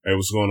Hey,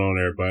 what's going on,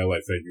 everybody? I'd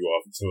like to thank you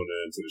all for tuning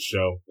in to the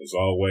show. As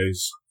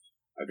always,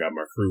 I got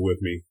my crew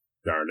with me,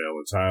 Darnell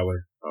and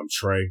Tyler. I'm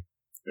Trey,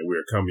 and we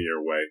are coming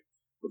your way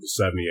with the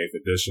 78th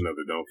edition of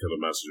the Don't Kill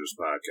the Messengers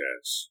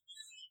podcast.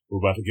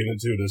 What we're about to get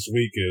into this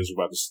week is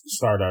we're about to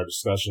start our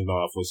discussion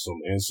off with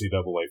some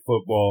NCAA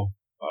football.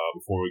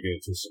 Before we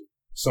get into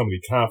some of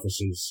the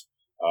conferences,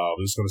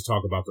 we're just going to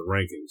talk about the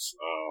rankings.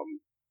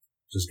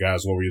 Just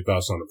guys, what were your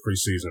thoughts on the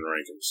preseason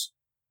rankings?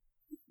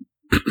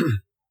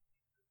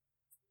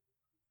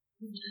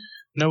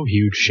 No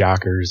huge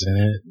shockers in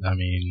it. I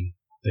mean,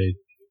 they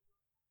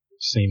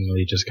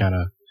seemingly just kind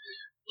of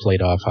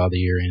played off how the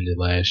year ended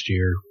last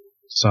year.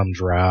 Some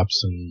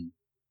drops and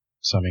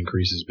some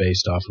increases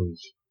based off of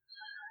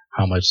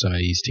how much some of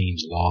these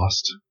teams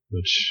lost,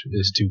 which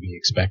is to be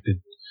expected.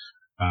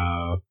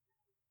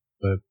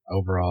 But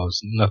overall,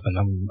 it's nothing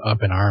I'm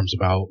up in arms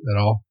about at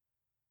all.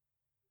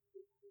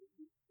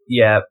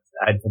 Yeah,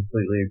 I'd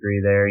completely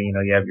agree there. You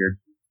know, you have your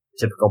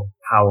typical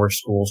power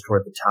schools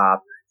toward the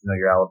top. You know,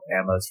 your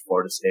Alabamas,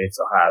 Florida States,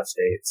 Ohio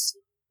States.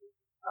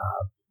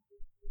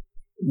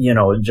 You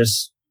know,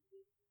 just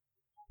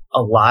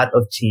a lot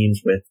of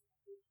teams with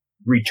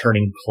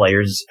returning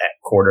players at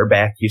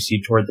quarterback you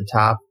see toward the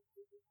top.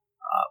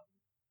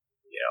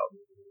 You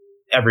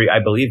know, I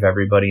believe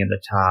everybody in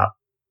the top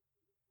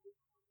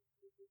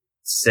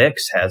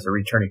 6 has a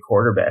returning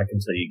quarterback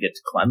until you get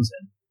to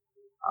Clemson.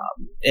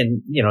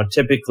 And, you know,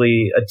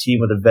 typically a team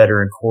with a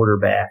veteran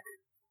quarterback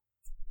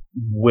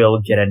will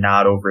get a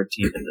nod over a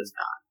team that does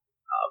not.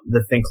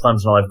 The thing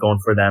Clemson will have going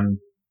for them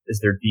is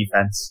their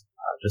defense,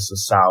 just a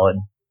solid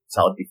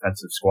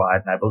defensive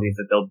squad. And I believe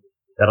that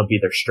that'll be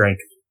their strength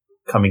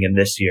coming in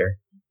this year.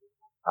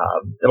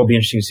 It'll be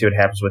interesting to see what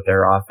happens with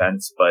their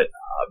offense, but,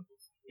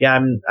 yeah,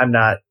 I'm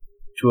not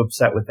too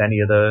upset with any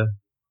of the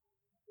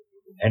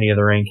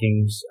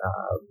rankings.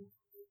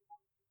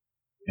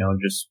 You know,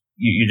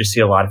 you just see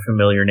a lot of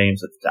familiar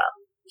names at the top.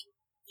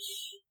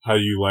 How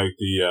do you like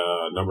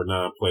the number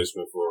 9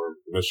 placement for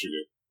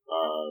Michigan?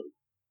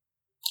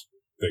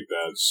 Think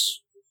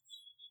that's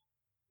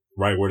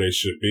right where they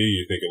should be?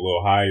 You think a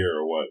little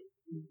higher or what?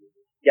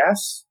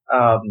 Yes.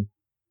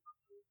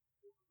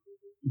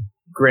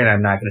 Granted,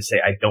 I'm not going to say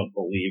I don't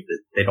believe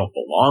that they don't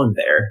belong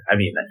there. I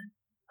mean,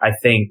 I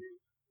think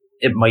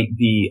it might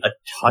be a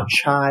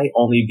touch high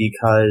only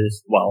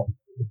because, well,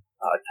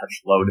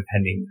 touch low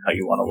depending how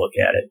you want to look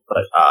at it.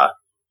 But,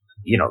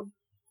 you know,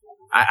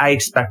 I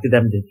expected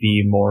them to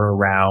be more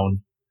around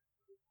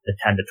the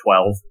 10 to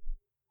 12,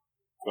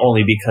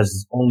 only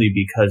because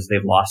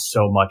they've lost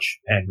so much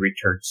and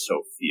returned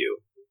so few.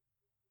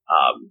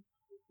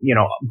 You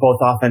know, both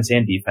offense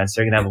and defense,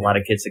 they're going to have a lot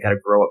of kids that got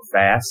to grow up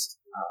fast,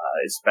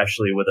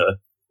 especially with a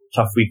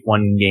tough week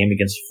 1 game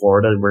against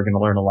Florida. We're going to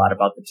learn a lot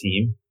about the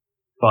team.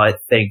 But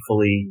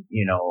thankfully,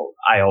 you know,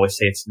 I always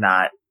say it's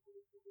not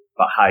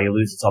about how you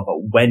lose, it's all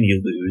about when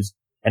you lose.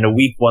 And a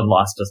week 1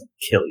 loss doesn't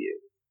kill you.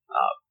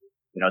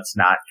 You know, it's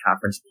not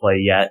conference play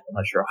yet,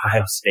 unless you're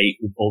Ohio State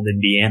who pulled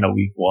Indiana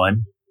week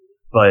 1.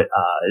 But,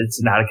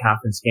 it's not a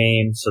conference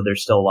game, so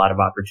there's still a lot of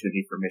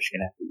opportunity for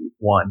Michigan after week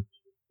 1.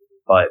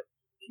 But,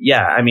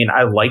 yeah, I mean,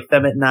 I like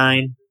them at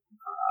 9.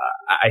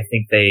 I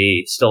think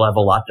they still have a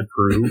lot to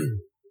prove.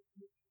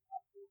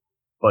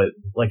 But,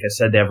 like I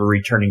said, they have a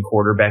returning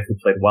quarterback who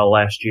played well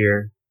last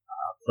year,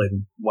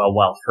 played well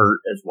while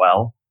hurt as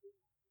well.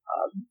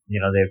 You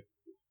know, they have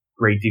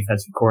great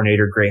defensive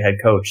coordinator, great head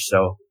coach,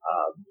 so,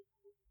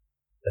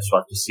 just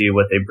have to see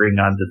what they bring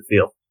onto the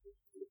field.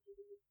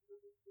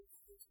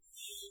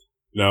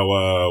 Now,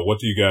 what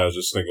do you guys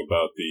just think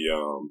about the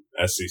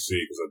SEC?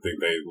 Because I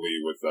think they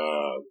lead with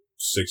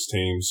 6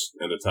 teams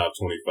in the top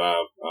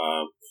 25.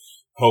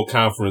 Whole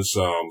conference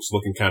was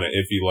looking kind of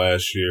iffy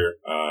last year.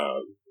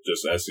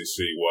 Just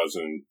SEC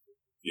wasn't,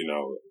 you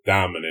know,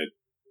 dominant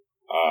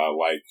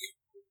like,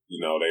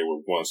 you know, they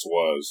were once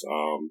was.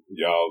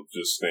 Y'all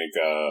just think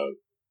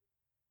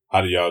how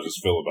do y'all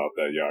just feel about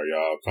that?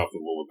 Y'all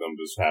comfortable with them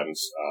just having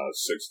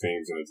 6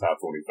 teams in the top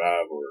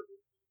 25? Or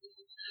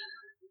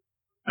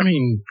I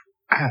mean,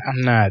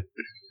 I'm not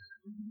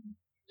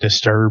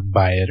disturbed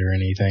by it or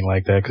anything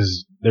like that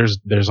because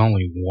there's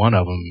only one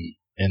of them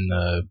in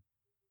the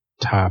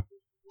top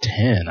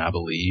 10, I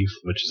believe,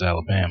 which is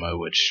Alabama.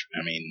 Which,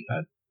 I mean,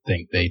 I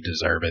think they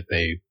deserve it.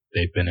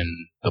 They've been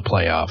in the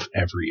playoff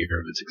every year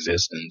of its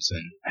existence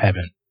and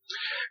haven't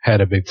had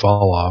a big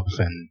fall off.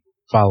 And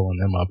following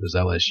them up is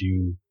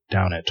LSU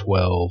down at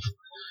 12.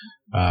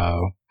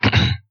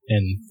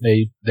 And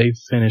they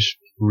finished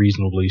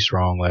reasonably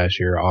strong last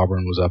year.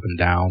 Auburn was up and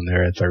down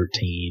there at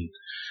 13.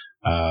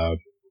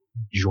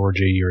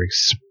 Georgia, you're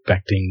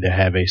expecting to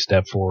have a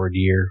step forward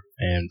year,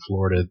 and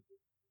Florida,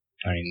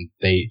 I mean,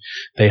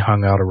 they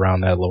hung out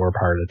around that lower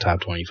part of the top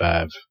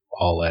 25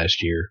 all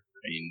last year.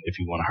 I mean, if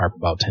you want to harp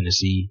about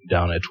Tennessee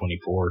down at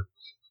 24,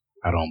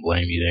 I don't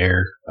blame you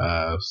there,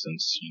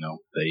 since, you know,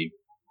 they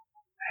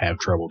have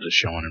trouble just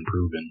showing and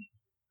proving,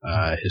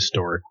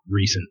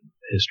 recent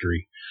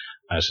history,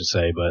 I should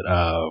say.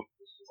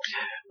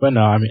 But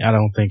no, I mean, I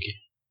don't think,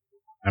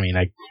 I mean,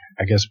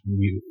 I guess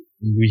we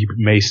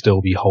may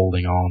still be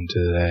holding on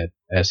to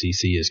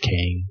SEC is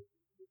king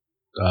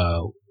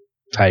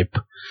type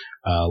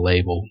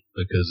label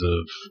because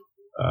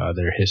of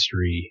their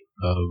history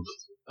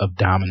of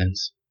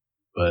dominance.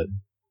 But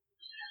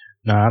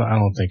no, I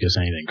don't think it's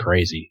anything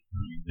crazy. I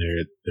mean,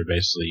 they're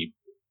basically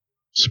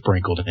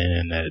sprinkled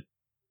in at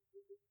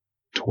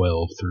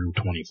 12 through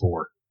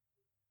 24.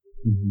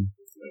 Mm-hmm.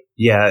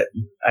 Yeah,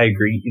 I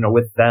agree.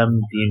 With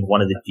them being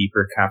one of the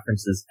deeper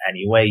conferences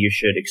anyway, you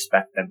should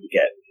expect them to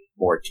get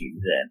more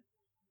teams in.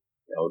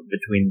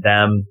 Between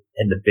them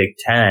and the Big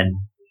Ten,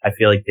 I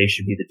feel like they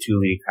should be the two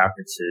leading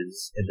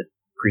conferences in the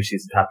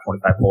preseason top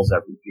 25 polls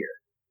every year.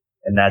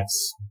 And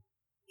that's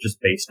just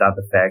based on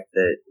the fact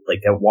that,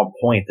 at one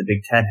point, the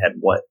Big Ten had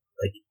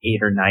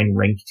 8 or 9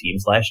 ranked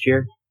teams last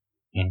year?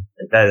 Mm.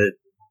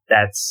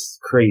 That's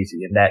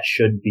crazy, and that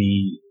should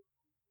be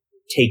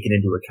taken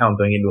into account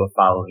going into a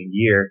following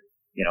year,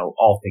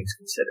 all things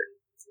considered.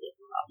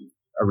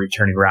 A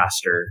returning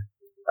roster,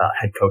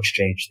 head coach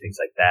change, things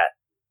like that.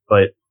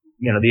 But,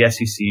 the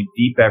SEC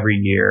deep every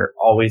year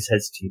always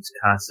has teams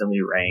constantly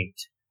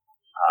ranked.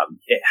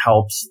 It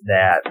helps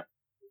that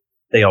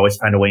they always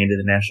find a way into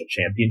the national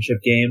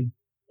championship game.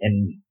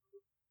 And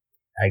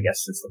I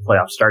guess since the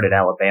playoffs started,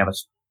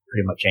 Alabama's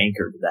pretty much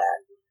anchored that.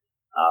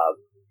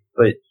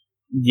 But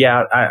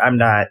yeah, I'm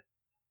not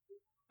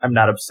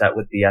upset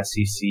with the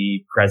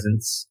SEC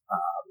presence.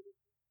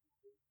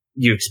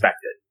 You expect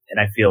it. And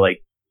I feel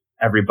like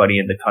everybody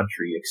in the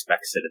country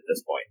expects it at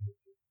this point.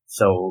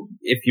 So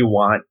if you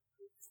want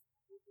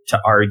to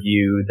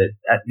argue that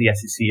the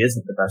SEC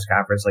isn't the best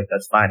conference,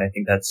 that's fine. I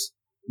think that's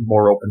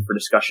more open for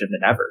discussion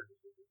than ever.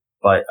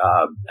 But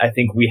I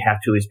think we have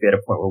to at least be at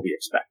a point where we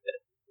expect it.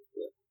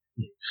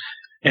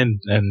 And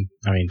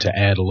I mean, to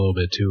add a little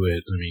bit to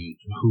it, I mean,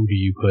 who do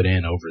you put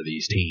in over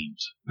these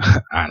teams?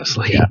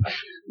 Honestly. Yeah.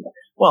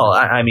 Well,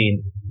 I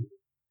mean,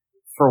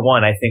 for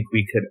one, I think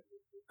we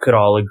could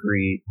all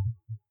agree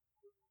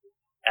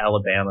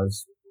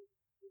Alabama's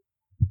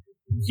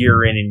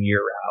year in and year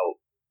out,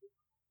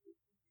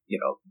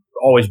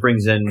 always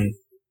brings in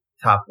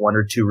top 1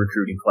 or 2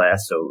 recruiting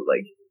class. So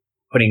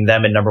putting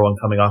them in number 1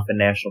 coming off a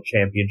national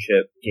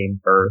championship game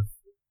berth,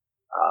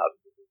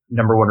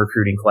 number 1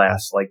 recruiting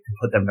class, to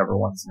put them number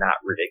 1 is not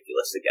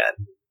ridiculous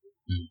again.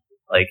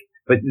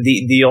 But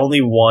the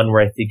only one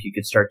where I think you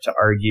could start to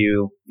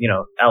argue,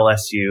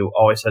 LSU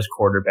always has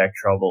quarterback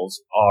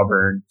troubles.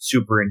 Auburn,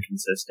 super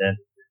inconsistent.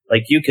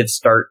 You could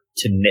start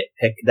to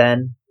nitpick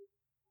then.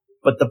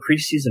 But the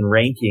preseason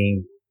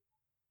ranking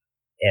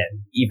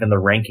and even the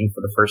ranking for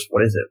the first,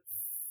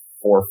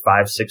 4,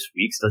 5, 6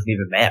 weeks doesn't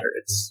even matter.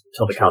 It's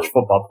till the college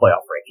football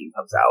playoff ranking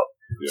comes out.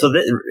 Yeah. So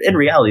in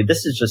reality,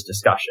 this is just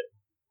discussion.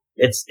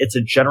 It's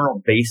a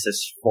general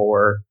basis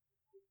for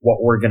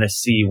what we're going to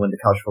see when the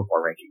college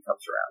football ranking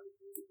comes around,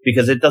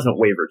 because it doesn't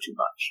waver too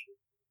much.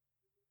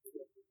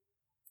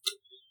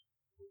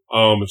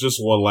 Just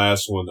one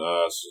last one,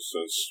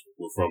 since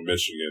we're from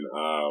Michigan,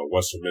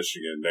 Western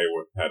Michigan, they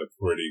had a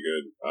pretty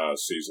good,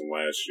 season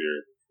last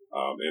year,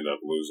 ended up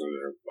losing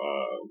their,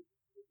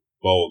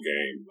 bowl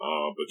game.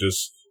 But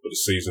just for the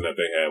season that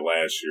they had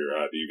last year,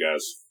 do you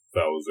guys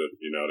fellas that,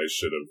 they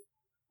should have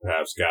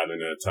perhaps gotten in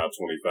the top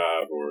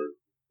 25 or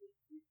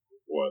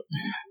what?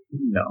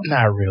 No,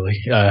 not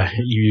really.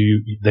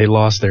 They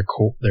lost their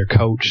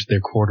coach, their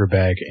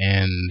quarterback,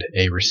 and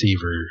a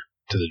receiver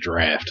to the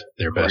draft,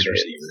 their best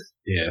receiver.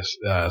 Yes.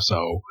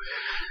 So,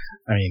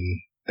 I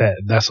mean,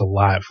 that's a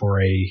lot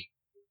for a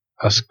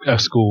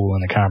school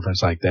in a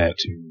conference like that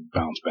to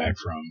bounce back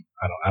from.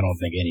 I don't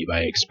think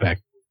anybody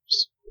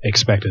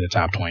expected a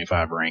top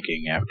 25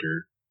 ranking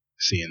after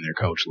seeing their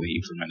coach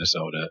leave for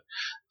Minnesota,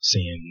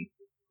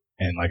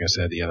 and like I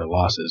said, the other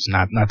losses.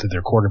 Not that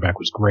their quarterback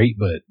was great,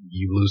 but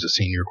you lose a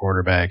senior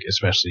quarterback,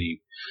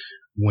 especially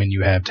when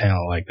you have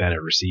talent like that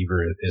at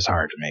receiver, it's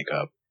hard to make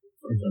up.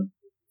 Mm-hmm.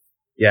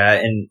 Yeah,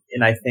 and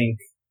I think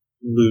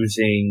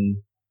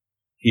losing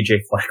PJ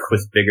Fleck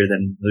was bigger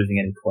than losing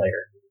any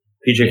player.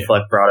 PJ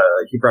Fleck brought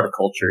a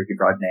culture, he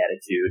brought an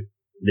attitude.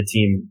 The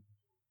team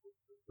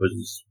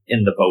was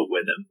in the boat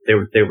with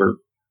him. They were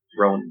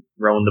rowing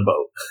the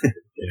boat.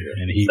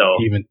 And he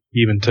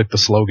even took the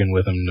slogan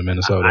with him to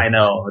Minnesota. I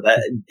know that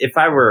if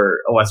I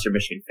were a Western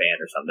Michigan fan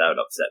or something, that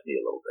would upset me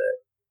a little bit.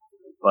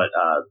 But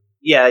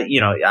yeah,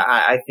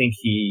 I think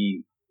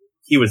he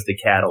was the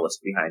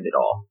catalyst behind it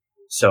all.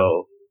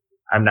 So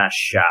I'm not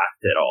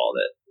shocked at all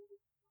that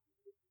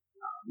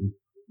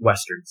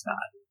Western's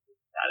not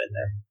in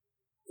there.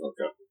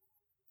 Okay.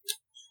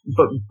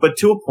 But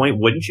to a point,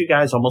 wouldn't you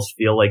guys almost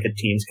feel like a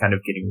team's kind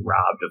of getting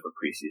robbed of a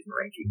preseason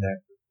ranking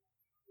there?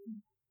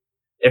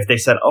 If they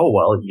said, oh,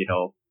 well,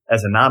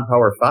 as a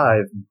non-power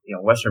 5,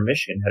 Western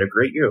Michigan had a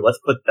great year. Let's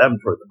put them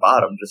toward the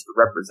bottom just to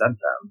represent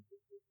them.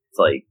 It's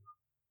like,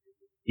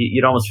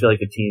 you'd almost feel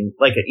like a team,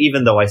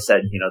 even though I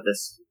said,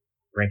 this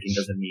ranking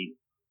doesn't mean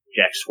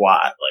jack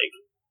squat,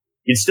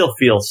 you'd still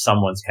feel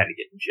someone's kind of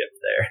getting gypped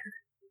there.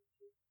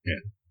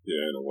 Yeah.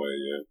 Yeah, in a way,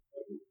 yeah.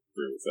 I can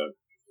agree with that.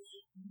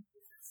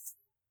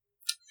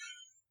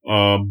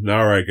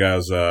 All right,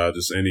 guys,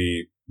 just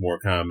any more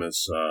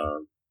comments,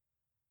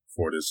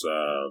 for this,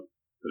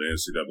 for the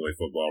NCAA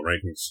football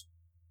rankings?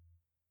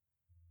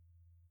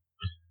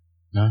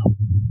 No.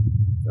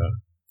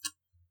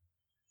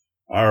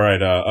 All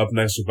right. Up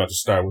next, we're about to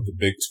start with the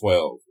Big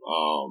 12.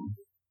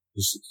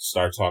 Just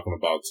start talking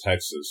about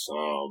Texas.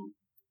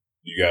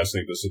 You guys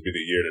think this will be the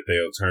year that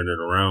they'll turn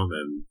it around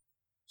and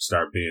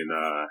start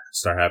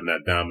having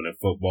that dominant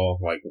football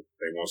like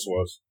they once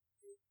was?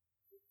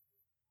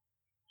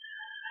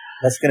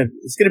 It's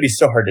gonna be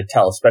so hard to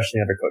tell,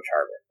 especially under Coach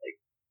Harmon. Like,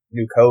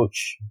 new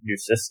coach, new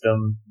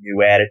system,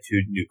 new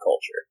attitude, new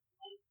culture.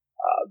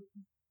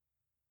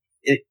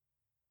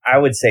 I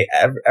would say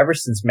ever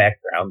since Mac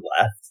Brown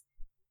left,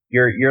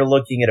 you're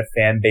looking at a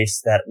fan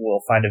base that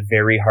will find a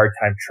very hard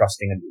time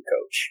trusting a new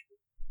coach.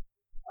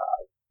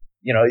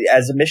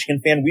 As a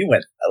Michigan fan,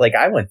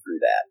 I went through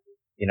that.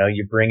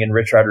 You bring in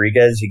Rich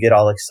Rodriguez, you get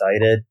all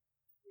excited,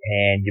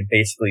 and you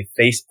basically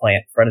face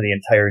plant in front of the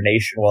entire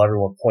nation while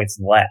everyone points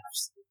and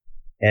laughs.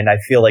 And I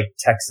feel like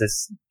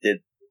Texas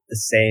did the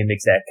same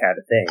exact kind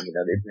of thing.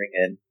 They bring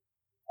in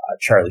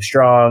Charlie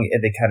Strong,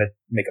 and they kind of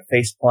make a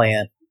face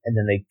plant, and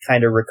then they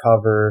kind of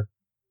recover.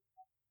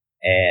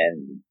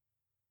 And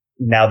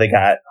now they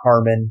got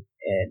Harmon,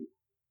 and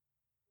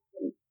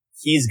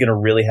he's going to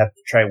really have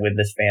to try and win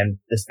this fan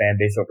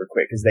base over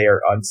quick, because they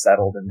are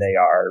unsettled, and they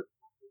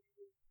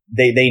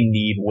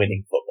need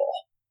winning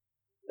football.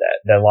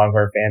 That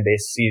Longhorn fan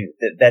base,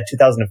 that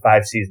 2005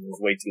 season was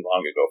way too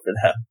long ago for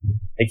them.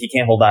 Like, you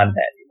can't hold on to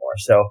that anymore.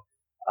 So,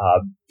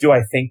 do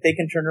I think they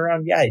can turn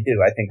around? Yeah, I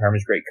do. I think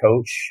Harmon's a great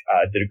coach,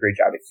 did a great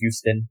job at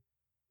Houston.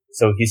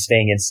 So he's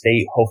staying in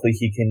state. Hopefully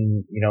he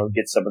can,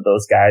 get some of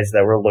those guys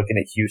that were looking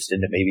at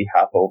Houston to maybe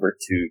hop over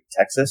to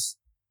Texas.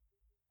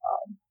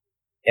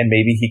 And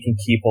maybe he can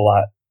keep a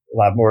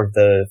lot more of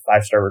the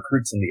 5-star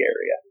recruits in the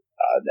area.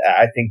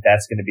 I think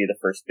that's going to be the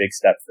first big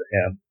step for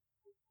him.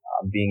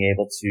 Being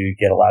able to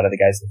get a lot of the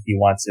guys that he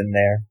wants in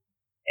there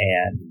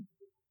and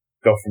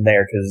go from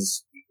there.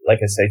 Cause like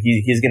I said,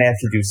 he's going to have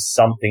to do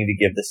something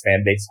to give this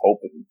fan base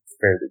hope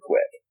fairly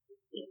quick.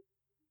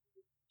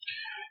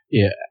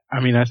 Yeah. I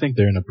mean, I think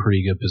they're in a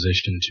pretty good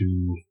position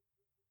to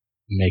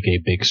make a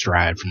big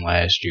stride from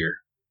last year.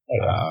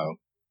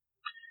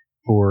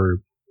 For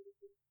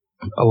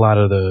a lot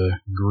of the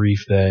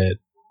grief that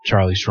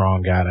Charlie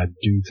Strong got, I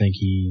do think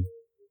he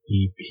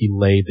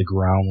laid the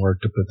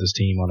groundwork to put this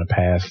team on a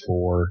path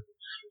for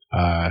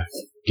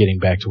getting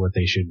back to what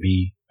they should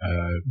be.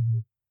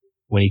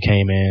 When he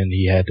came in,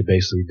 he had to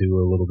basically do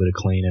a little bit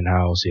of cleaning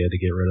house. He had to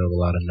get rid of a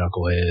lot of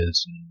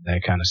knuckleheads, and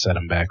that kind of set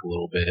him back a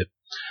little bit.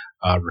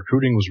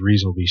 Recruiting was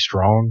reasonably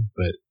strong,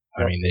 but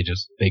I mean,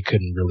 they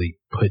couldn't really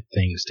put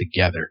things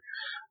together.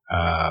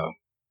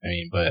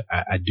 But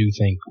I do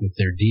think with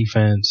their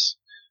defense,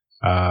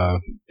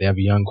 they have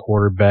a young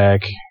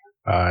quarterback,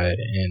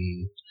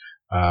 in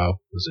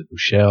was it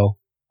Buechele?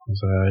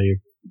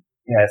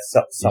 Yeah,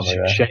 something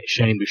like that.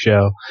 Shane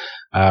Buechele,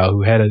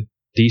 who had a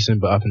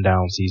decent but up and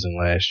down season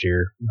last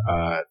year.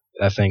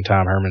 I think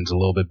Tom Herman's a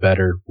little bit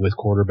better with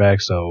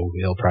quarterbacks, so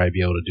he'll probably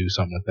be able to do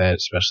something with that,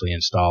 especially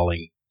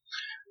installing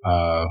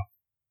that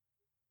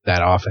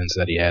offense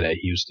that he had at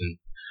Houston.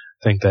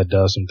 I think that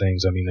does some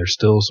things. I mean, there's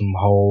still some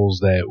holes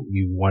that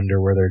we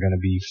wonder where they're going to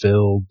be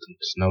filled.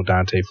 There's no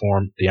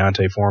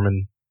Deontay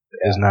Foreman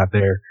is not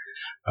there.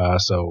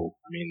 So,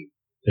 I mean,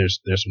 there's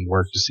some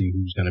work to see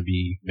who's going to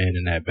be man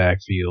in that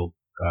backfield,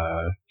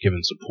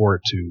 giving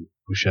support to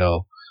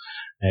Buechele.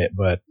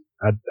 But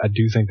I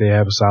do think they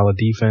have a solid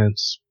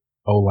defense.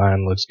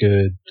 O-line looks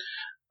good.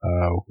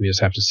 We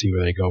just have to see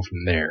where they go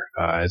from there.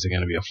 Is it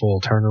going to be a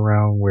full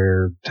turnaround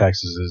where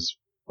Texas is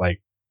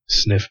like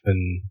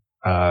sniffing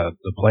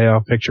the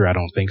playoff picture? I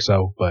don't think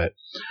so, but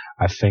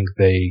I think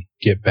they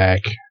get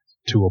back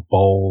to a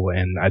bowl,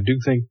 and I do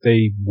think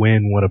they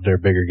win one of their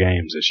bigger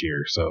games this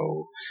year.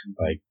 So,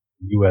 like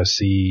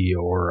USC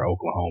or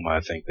Oklahoma,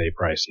 I think they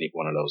probably sneak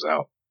one of those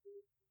out.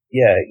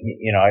 Yeah,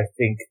 I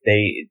think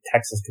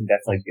Texas can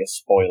definitely be a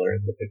spoiler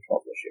in the Big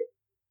 12 this year.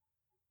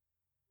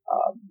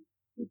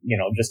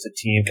 Just a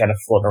team kind of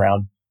floating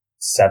around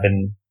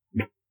 7,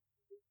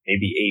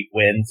 maybe 8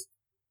 wins.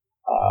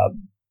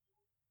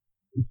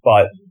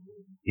 But,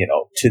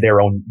 to their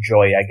own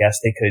joy, I guess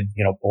they could,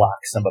 block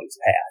somebody's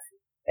path.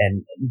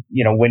 And,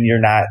 when you're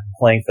not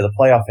playing for the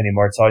playoff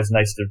anymore, it's always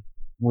nice to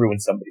ruin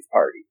somebody's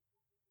party.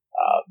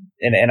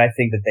 And I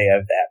think that they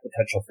have that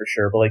potential for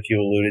sure. But like you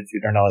alluded to,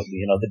 Darnell,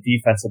 the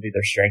defense will be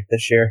their strength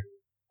this year.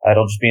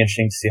 It'll just be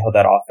interesting to see how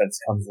that offense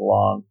comes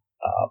along.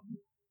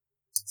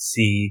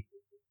 See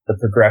the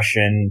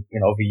progression,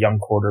 of a young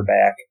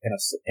quarterback in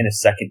a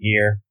second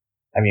year.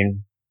 I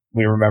mean,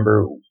 we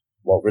remember,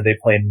 what were they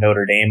playing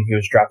Notre Dame? He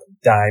was dropping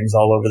dimes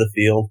all over the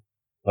field,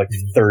 like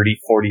 30,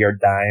 40-yard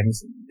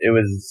dimes. It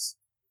was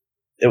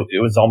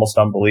almost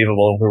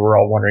unbelievable. We were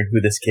all wondering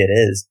who this kid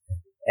is.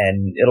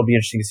 And it'll be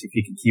interesting to see if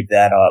he can keep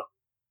that up,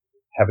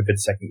 have a good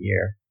second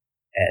year,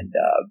 and,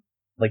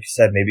 like you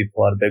said, maybe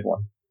pull out a big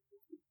one.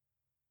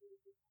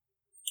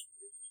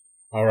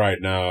 All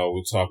right, now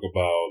we'll talk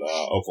about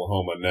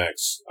Oklahoma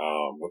next.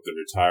 With the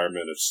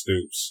retirement of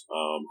Stoops,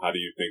 how do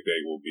you think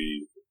they will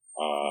be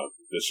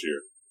this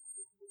year?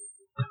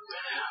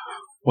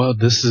 Well,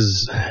 this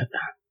is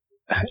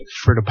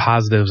for the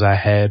positives I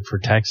had for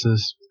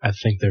Texas. I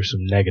think there's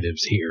some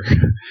negatives here.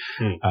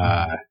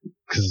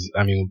 Cause,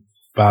 I mean,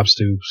 Bob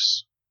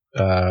Stoops,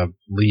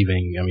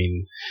 leaving, I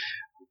mean,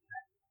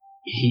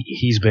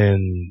 he's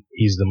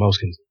the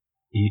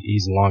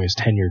longest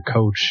tenured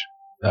coach,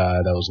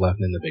 that was left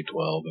in the Big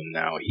 12, and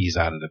now he's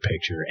out of the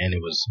picture, and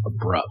it was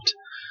abrupt.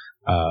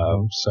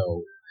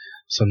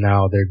 So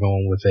now they're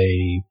going with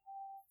a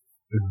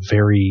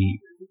very,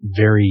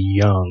 very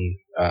young,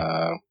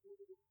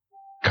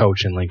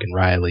 coach in Lincoln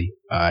Riley.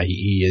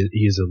 He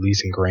is at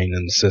least ingrained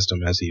in the system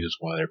as he was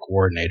one of their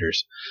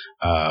coordinators.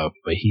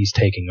 But he's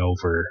taking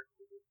over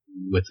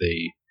with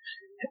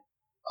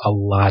a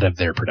lot of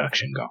their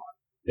production gone.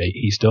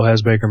 He still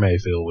has Baker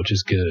Mayfield, which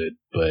is good,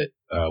 but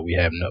we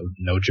have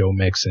no Joe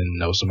Mixon,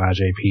 no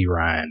Samaje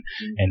Perine,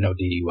 and no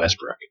Dede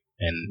Westbrook,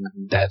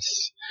 and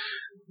that's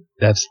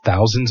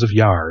thousands of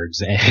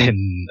yards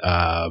and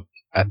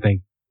I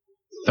think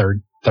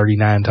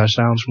 39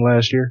 touchdowns from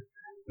last year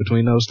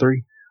between those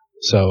three.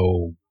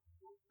 So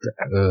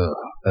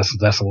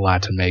that's a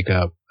lot to make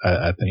up.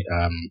 I think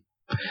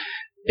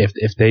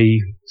if they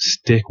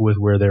stick with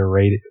where they're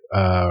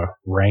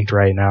ranked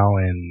right now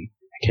and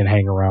can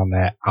hang around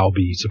that, I'll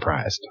be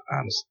surprised,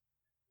 honestly.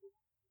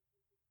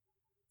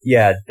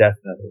 Yeah,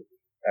 definitely.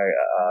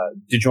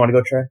 Did you want to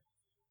go, Trey?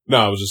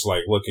 No, I was just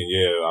like looking.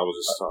 Yeah, I was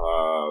just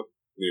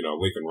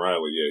Lincoln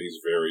Riley. Yeah,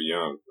 he's very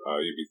young.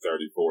 He'll be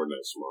 34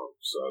 next month.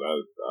 So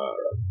that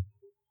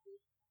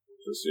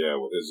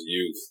with his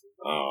youth,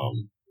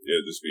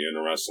 it'd just be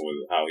interesting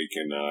with how he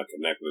can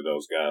connect with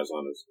those guys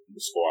on the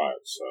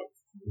squad. So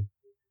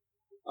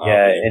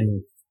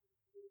and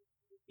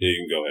you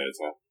can go ahead,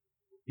 Tom.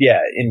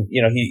 Yeah, and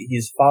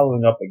he's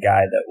following up a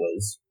guy that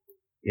was,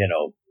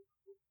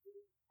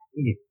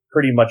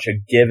 pretty much a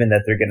given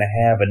that they're going to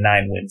have a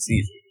 9-win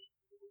season.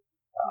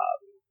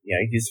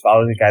 He's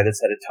following a guy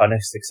that's had a ton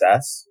of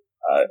success,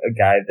 a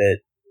guy that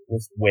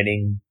was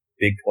winning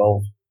Big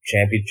 12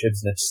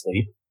 championships in his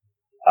sleep.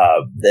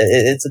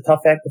 It's a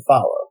tough act to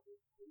follow.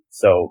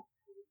 So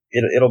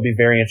it'll be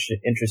very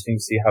interesting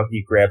to see how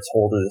he grabs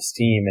hold of this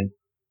team and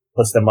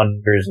puts them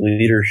under his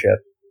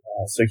leadership.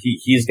 So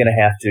he's going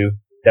to have to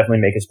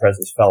definitely make his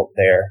presence felt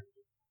there.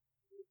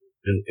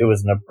 It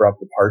was an abrupt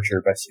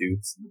departure by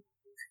Stoops.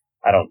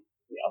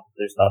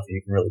 There's nothing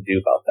you can really do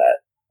about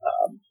that.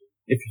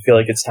 If you feel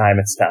like it's time,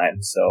 it's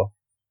time. So,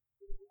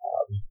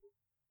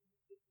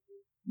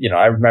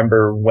 I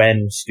remember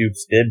when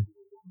Stoops did,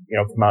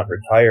 come out and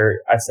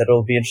retire, I said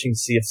it'll be interesting to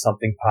see if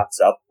something pops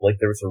up, like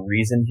there was a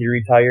reason he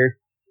retired.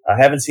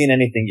 I haven't seen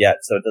anything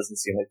yet, so it doesn't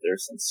seem like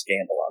there's some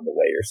scandal on the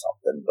way or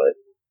something, but,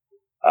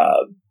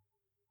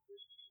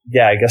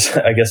 I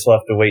guess we'll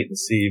have to wait and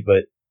see,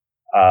 but,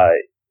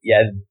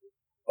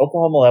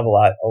 Oklahoma will have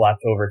a lot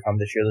to overcome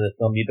this year.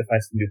 They'll need to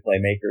find some new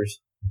playmakers.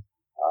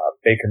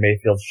 Baker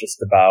Mayfield's just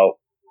about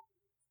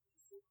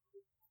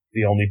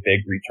the only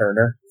big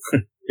returner,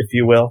 if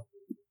you will.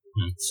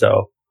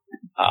 So,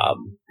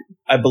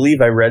 I believe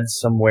I read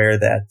somewhere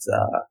that,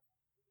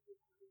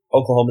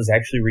 Oklahoma is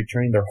actually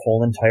returning their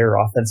whole entire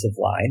offensive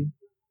line.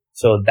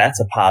 So that's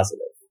a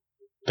positive.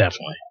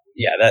 Definitely.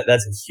 Yeah,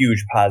 that's a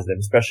huge positive,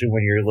 especially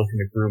when you're looking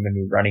to groom a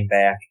new running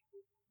back.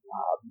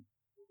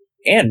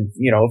 And,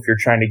 if you're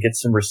trying to get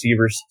some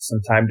receivers some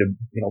time to,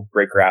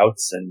 break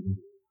routes and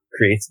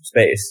create some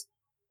space,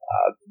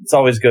 it's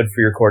always good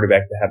for your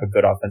quarterback to have a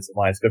good offensive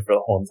line. It's good for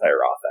the whole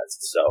entire offense.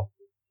 So,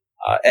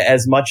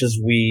 as much as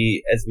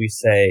we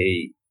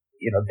say,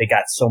 they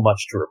got so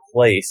much to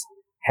replace,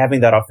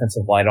 having that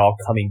offensive line all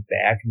coming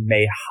back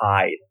may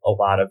hide a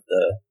lot of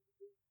the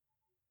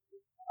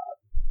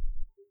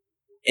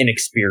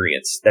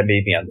inexperience that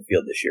may be on the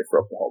field this year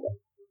for Oklahoma.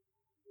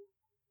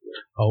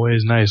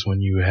 Always nice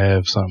when you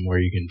have something where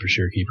you can for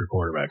sure keep your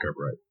quarterback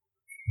upright.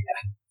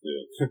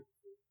 Yeah.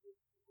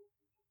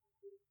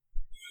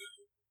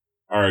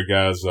 All right,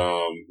 guys.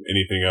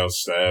 Anything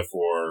else to add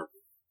for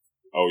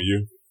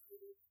OU?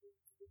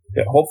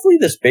 Yeah, hopefully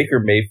this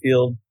Baker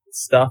Mayfield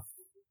stuff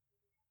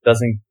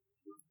doesn't.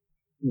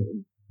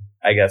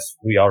 I guess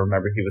we all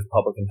remember he was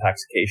public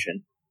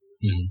intoxication.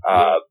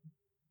 Mm-hmm.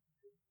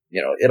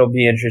 It'll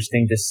be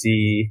interesting to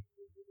see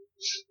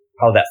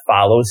how that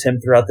follows him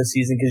throughout the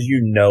season, because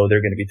they're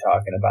going to be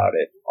talking about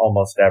it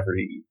almost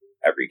every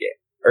game,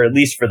 or at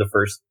least for the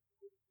first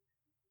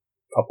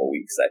couple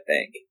weeks, I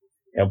think.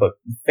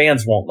 But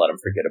fans won't let him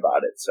forget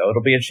about it, so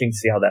it'll be interesting to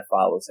see how that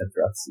follows him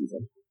throughout the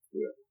season.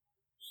 Yeah,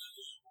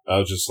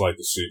 I would just like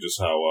to see just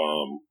how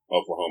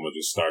Oklahoma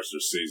just starts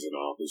their season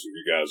off. Because if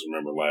you guys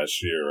remember last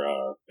year,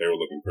 they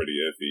were looking pretty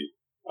iffy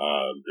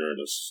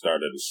during the start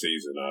of the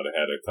season. They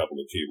had a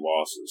couple of key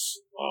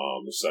losses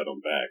to set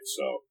them back.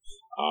 So,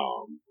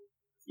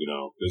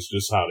 it's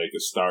just how they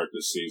could start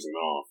the season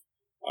off.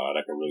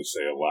 That can really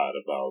say a lot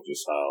about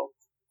just how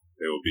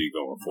they will be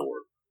going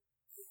forward.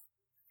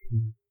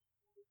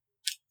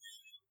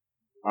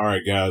 All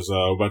right, guys,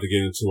 we're about to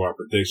get into our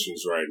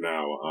predictions right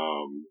now.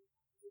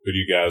 Who do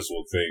you guys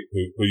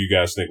who you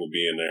guys think will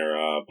be in their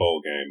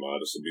bowl game?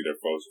 This will be their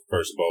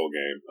first bowl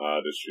game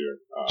this year.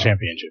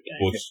 Championship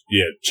game. Well,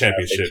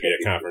 championship,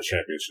 conference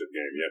championship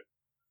game. Yep.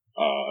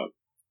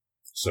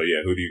 So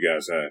yeah, who do you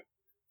guys have?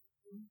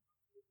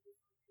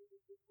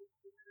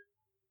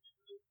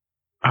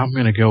 I'm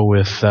gonna go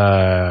with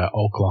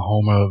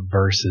Oklahoma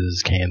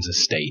versus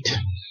Kansas State.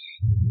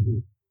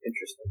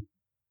 Interesting.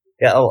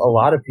 Yeah, a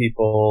lot of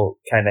people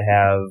kind of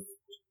have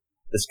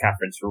this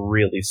conference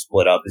really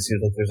split up. It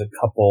seems like there's a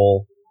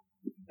couple,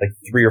 like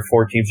 3 or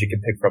 4 teams you can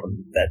pick from,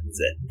 and that's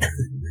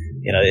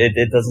it.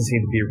 It doesn't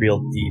seem to be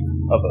real deep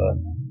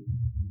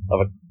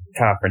of a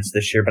conference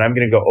this year. But I'm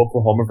going to go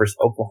Oklahoma versus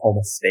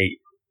Oklahoma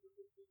State.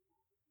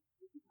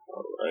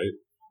 All right.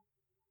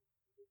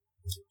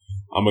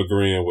 I'm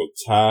agreeing with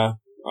Ty.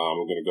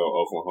 I'm going to go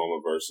Oklahoma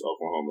versus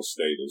Oklahoma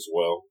State as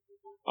well.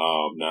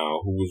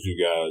 Now, who would you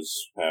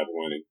guys have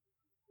winning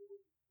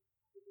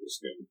this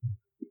game?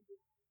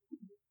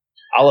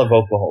 I'll have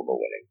Oklahoma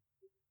winning.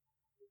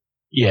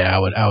 Yeah, I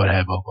would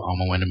have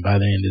Oklahoma winning. By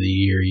the end of the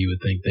year, you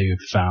would think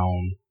they've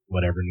found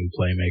whatever new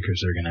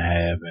playmakers they're going to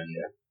have, and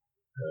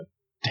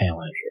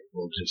talent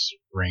will just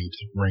ring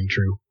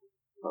true.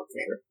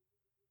 Okay.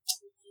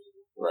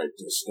 Write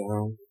this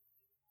down.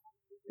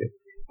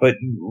 But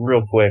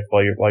real quick,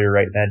 while you're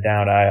writing that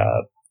down,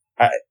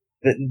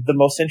 the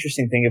most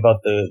interesting thing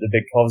about the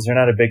Big 12 is they're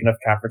not a big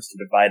enough conference to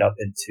divide up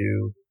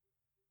into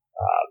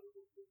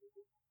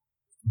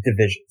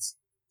divisions.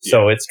 Yeah.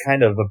 So it's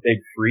kind of a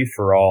big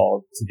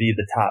free-for-all to be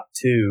the top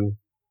 2,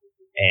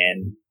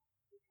 and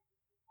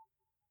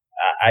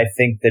I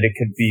think that it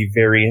could be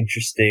very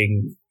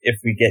interesting if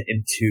we get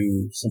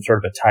into some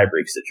sort of a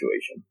tiebreak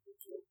situation.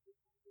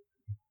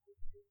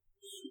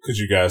 Could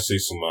you guys see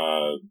some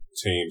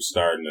teams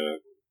starting to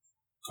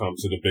come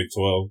to the Big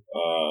 12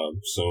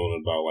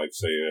 soon, about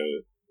say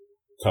a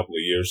couple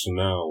of years from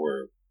now,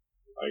 or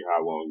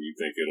how long do you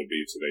think it'll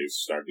be till they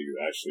start to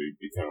actually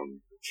become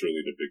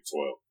truly the Big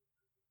 12?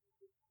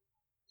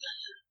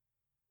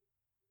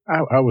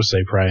 I would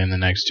say probably in the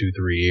next 2-3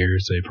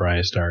 years they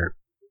probably start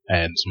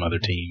adding some other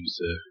teams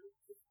to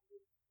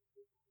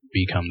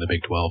become the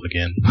Big 12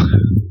 again.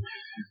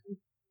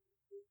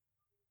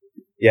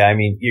 Yeah, I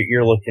mean,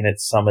 you're looking at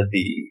some of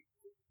the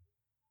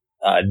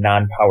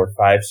non-Power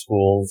 5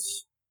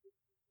 schools,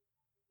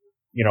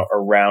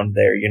 around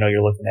there.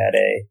 You're looking at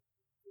a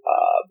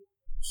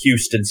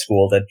Houston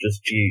school that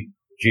just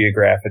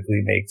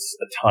geographically makes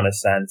a ton of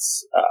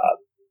sense.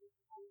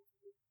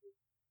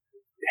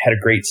 Had a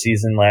great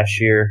season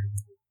last year.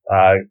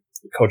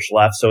 Coach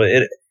left, so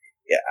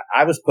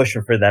I was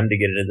pushing for them to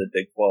get into the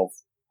Big 12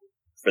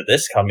 for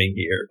this coming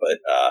year, but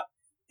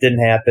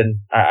didn't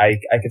happen. I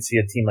could see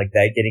a team like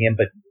that getting in,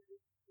 but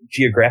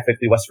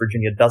geographically, West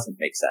Virginia doesn't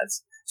make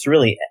sense. So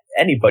really,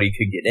 anybody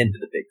could get into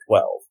the Big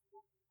 12.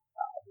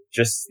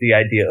 Just the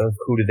idea of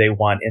who do they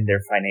want in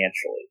there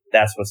financially.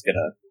 That's what's going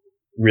to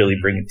really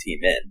bring a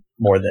team in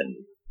more than,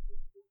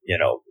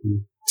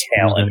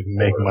 talent.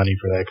 Make money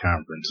for that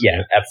conference.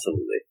 Yeah,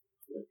 absolutely.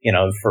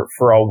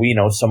 For all we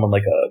know, someone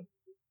like a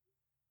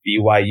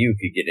BYU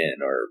could get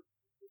in, or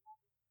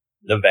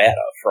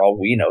Nevada, for all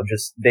we know.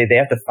 Just they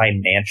have to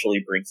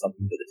financially bring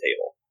something to the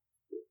table.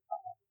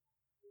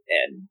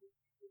 And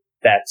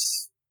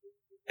that's,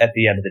 at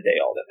the end of the day,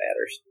 all that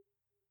matters.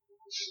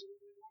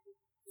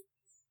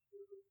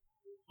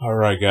 All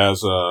right,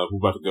 guys. We're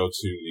about to go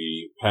to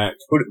the Pac.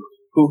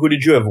 Who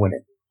did you have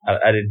winning?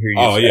 I didn't hear you.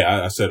 Oh,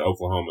 yeah. I said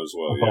Oklahoma as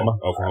well. Oklahoma?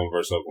 Yeah. Oklahoma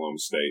versus Oklahoma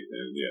State.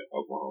 And yeah,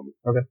 Oklahoma.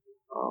 Okay.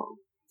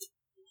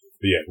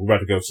 But yeah, we're about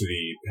to go to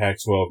the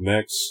Pac-12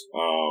 next.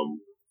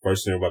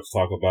 First thing we're about to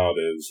talk about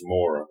is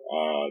Mora.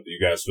 Do you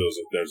guys feel as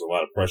if there's a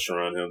lot of pressure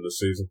on him this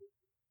season?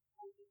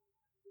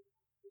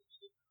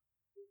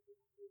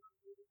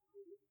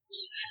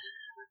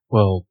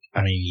 Well,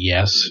 I mean,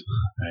 yes.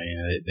 I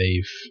mean,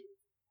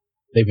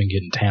 they've been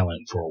getting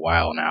talent for a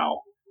while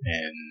now,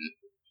 and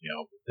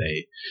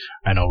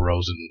I know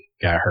Rosen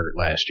got hurt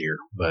last year,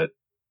 but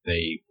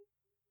it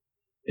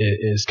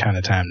is kind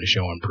of time to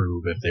show and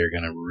prove if they're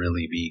going to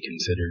really be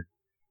considered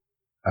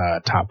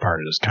top part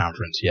of this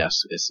conference.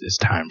 Yes, it's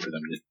time for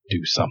them to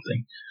do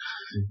something.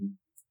 Mm-hmm.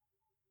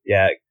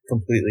 Yeah,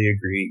 completely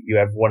agree. You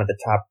have one of the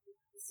top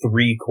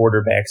 3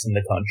 quarterbacks in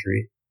the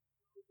country,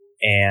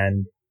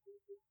 and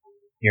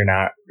you're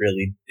not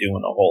really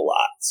doing a whole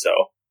lot. So,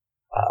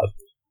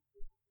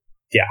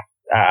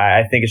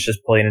 I think it's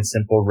just plain and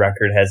simple.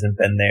 Record hasn't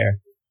been there.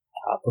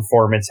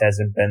 Performance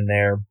hasn't been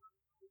there.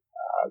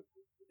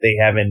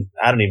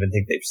 I don't even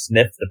think they've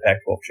sniffed the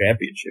Pac-12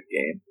 championship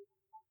game.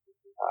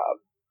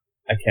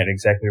 I can't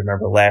exactly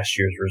remember last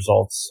year's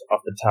results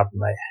off the top of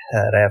my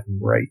head. I have them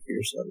right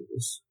here, so let me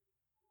just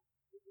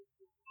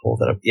pull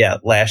that up. Yeah,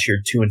 last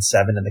year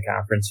 2-7 in the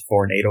conference,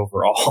 4-8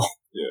 overall.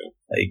 Yeah.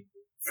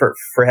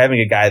 For having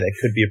a guy that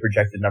could be a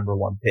projected number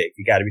 1 pick,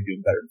 you got to be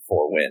doing better than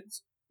 4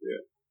 wins.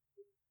 Yeah.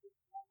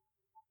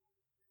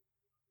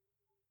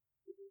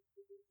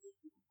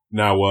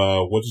 Now,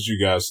 what did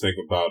you guys think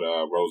about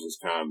Rosen's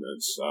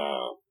comments?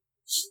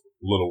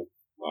 Little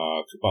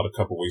about a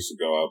couple weeks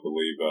ago, I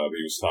believe,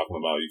 he was talking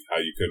about how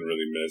you couldn't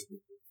really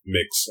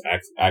mix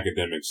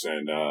academics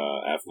and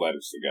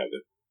athletics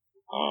together.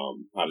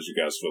 How did you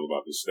guys feel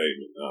about this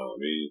statement?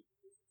 He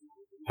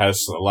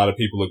has a lot of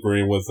people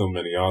agreeing with him,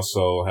 and he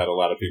also had a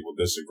lot of people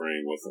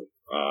disagreeing with him.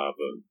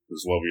 But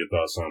what were your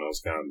thoughts on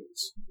those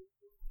comments?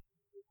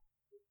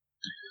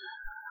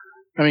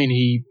 I mean,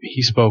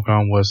 he spoke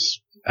on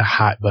what's a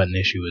hot button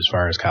issue as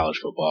far as college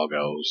football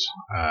goes,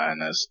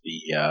 and that's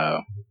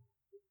the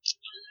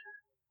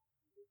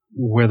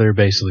whether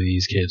basically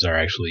these kids are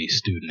actually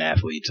student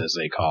athletes, as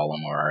they call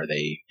them, or are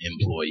they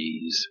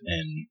employees?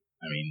 And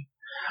I mean,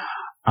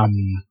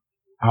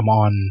 I'm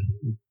on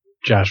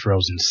Josh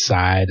Rosen's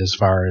side as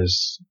far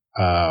as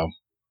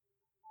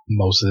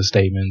most of the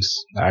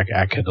statements.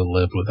 I could have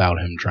lived without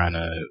him trying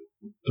to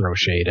throw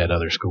shade at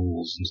other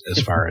schools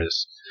as far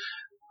as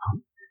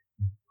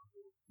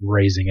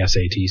raising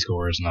SAT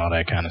scores and all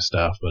that kind of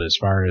stuff. But as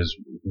far as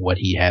what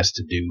he has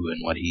to do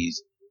and what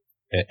he's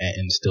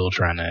and still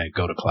trying to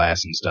go to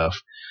class and stuff,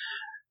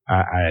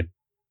 I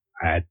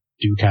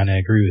do kind of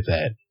agree with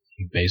that.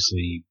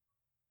 Basically,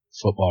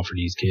 football for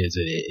these kids,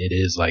 it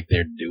is like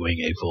they're doing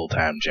a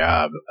full-time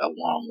job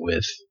along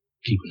with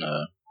keeping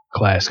a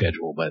class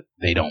schedule, but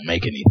they don't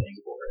make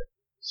anything for it.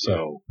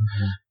 So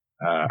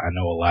I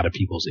know a lot of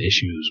people's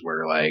issues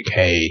were like,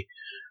 hey,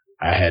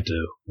 I had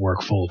to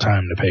work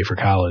full-time to pay for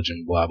college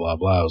and blah, blah,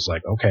 blah. I was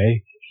like,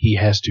 okay, he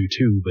has to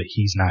too, but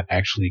he's not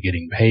actually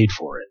getting paid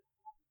for it.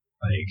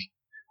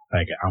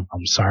 Like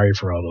I'm sorry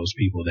for all those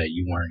people that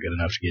you weren't good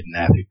enough to get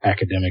an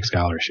academic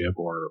scholarship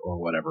or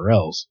whatever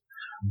else.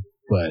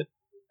 But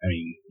I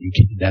mean,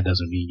 that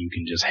doesn't mean you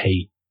can just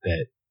hate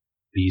that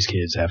these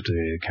kids have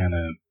to kind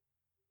of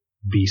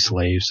be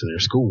slaves to their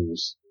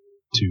schools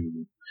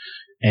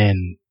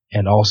and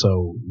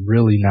also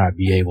really not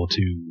be able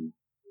to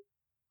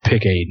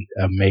pick a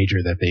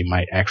major that they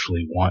might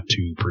actually want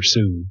to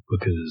pursue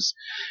because,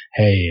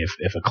 hey,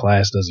 if a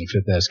class doesn't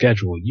fit that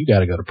schedule, you got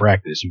to go to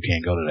practice. You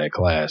can't go to that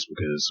class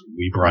because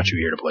we brought you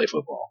here to play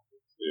football.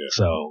 Yeah.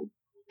 So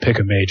pick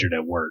a major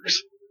that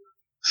works.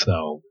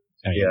 So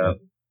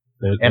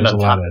there's a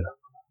lot of.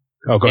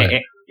 Oh, go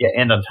ahead.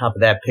 And on top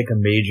of that, pick a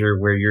major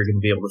where you're going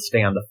to be able to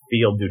stay on the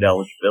field due to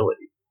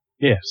eligibility.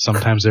 Yeah,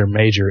 sometimes their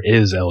major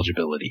is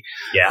eligibility.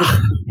 Yeah,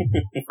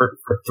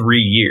 for 3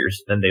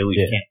 years, then they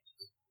leave camp.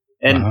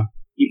 And,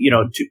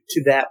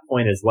 to that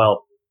point as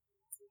well,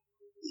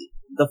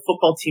 the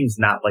football team's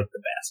not like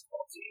the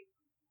basketball team.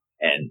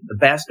 And the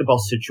basketball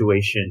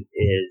situation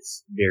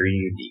is very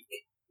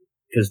unique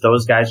because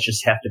those guys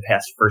just have to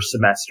pass first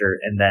semester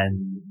and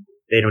then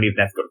they don't even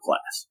have to go to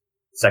class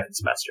second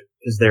semester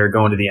because they're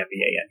going to the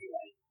NBA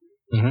anyway.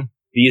 Mm-hmm.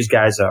 These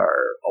guys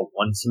are a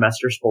one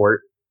semester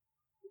sport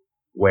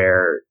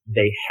where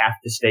they have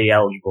to stay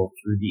eligible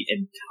through the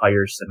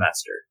entire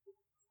semester.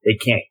 They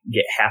can't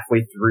get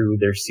halfway through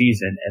their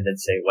season and then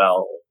say,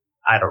 well,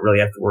 I don't really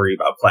have to worry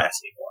about class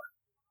anymore.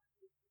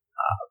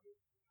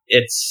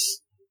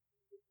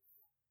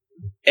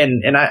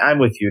 I'm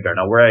with you,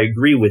 Darnell. Where I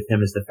agree with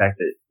him is the fact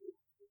that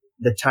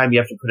the time you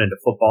have to put into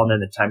football and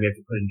then the time you have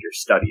to put into your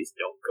studies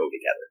don't go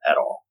together at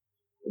all.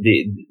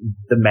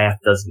 The math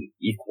doesn't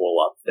equal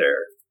up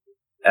there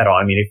at all.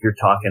 I mean, if you're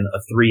talking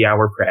a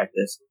 3-hour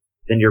practice,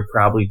 then you're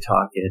probably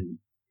talking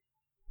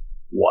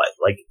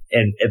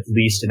and at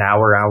least an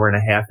hour and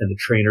a half in the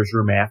trainer's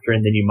room after,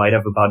 and then you might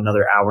have about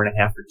another hour and a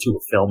half or two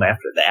of film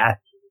after that.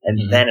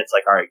 And then it's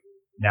like, all right,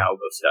 now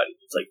go study.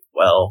 It's like,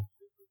 well,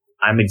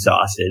 I'm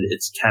exhausted.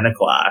 It's 10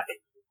 o'clock.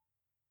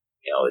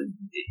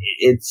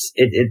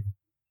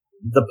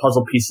 The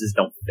puzzle pieces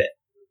don't fit.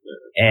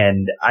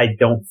 And I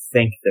don't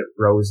think that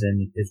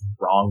Rosen is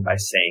wrong by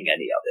saying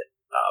any of it.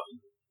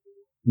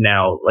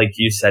 Now, like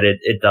you said,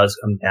 it does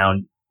come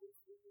down,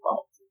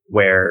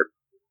 where,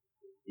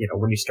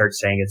 when you start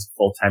saying it's a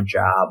full-time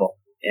job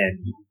and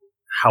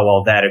how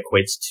all that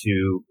equates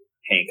to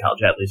paying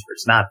college athletes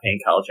versus not paying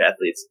college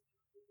athletes,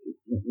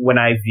 when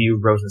I view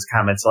Rosen's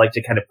comments, I like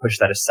to kind of push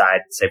that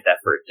aside and save that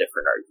for a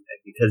different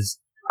argument because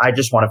I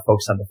just want to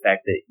focus on the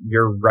fact that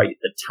you're right.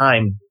 The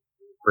time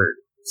for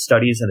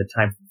studies and the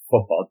time for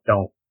football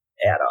don't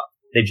add up.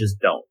 They just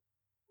don't.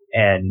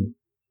 And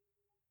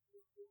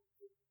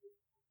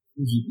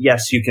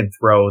yes, you can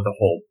throw the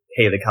whole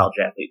pay the college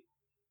athlete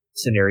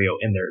scenario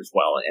in there as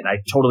well, and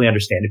I totally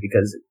understand it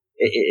because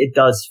it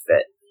does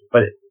fit.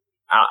 But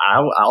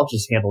I'll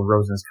just handle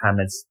Rosen's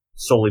comments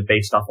solely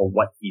based off of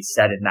what he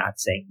said and not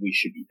saying we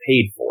should be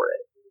paid for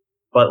it.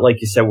 But like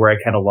you said, where I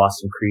kind of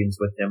lost some credence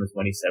with him is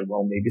when he said,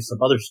 well, maybe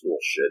some other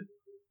schools should,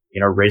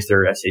 raise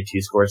their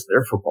SAT scores.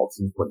 Their football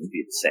teams wouldn't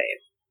be the same.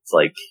 It's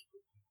like,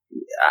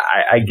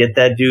 I get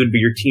that, dude, but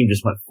your team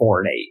just went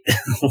 4-8.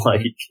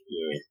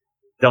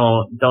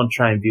 Don't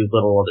try and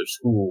belittle other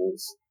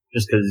schools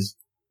just because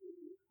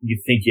you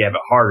think you have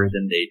it harder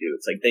than they do.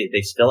 It's like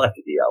they still have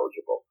to be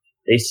eligible.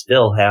 They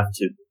still have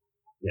to,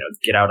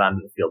 get out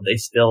onto the field. They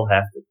still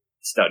have to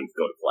study,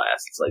 go to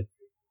class. It's like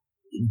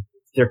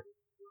their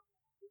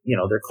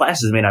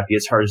classes may not be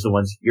as hard as the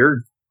ones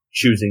you're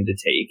choosing to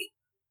take,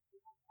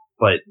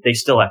 but they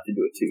still have to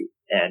do it too.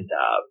 And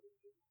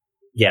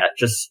yeah,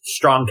 just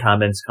strong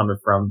comments coming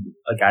from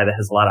a guy that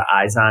has a lot of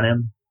eyes on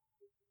him.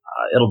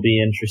 It'll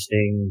be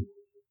interesting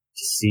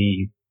to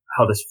see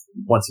how this,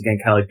 once again,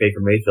 kind of like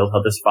Baker Mayfield,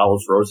 how this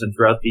follows Rosen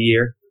throughout the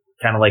year.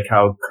 Kind of like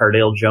how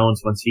Cardale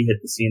Jones, once he hit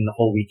the scene, the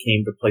whole week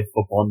came to play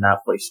football and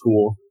not play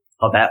school,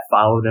 how that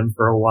followed him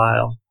for a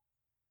while.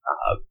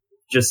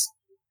 Just,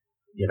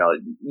 you know,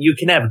 you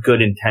can have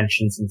good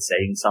intentions in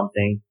saying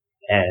something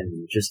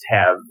and just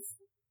have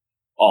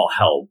all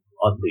hell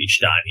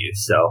unleashed on you.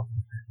 So,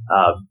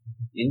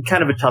 in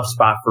kind of a tough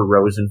spot for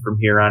Rosen from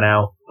here on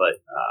out, but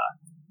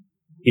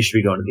he should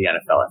be going to the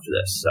NFL after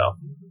this. So,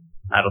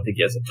 I don't think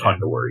he has a ton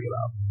to worry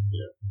about.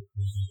 Yeah.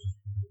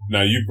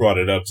 Now, you brought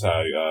it up,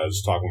 Ty,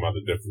 just talking about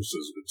the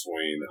differences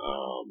between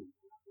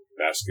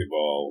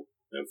basketball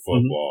and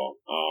football.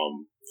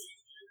 Mm-hmm.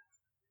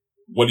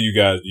 What do you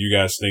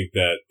guys think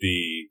that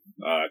the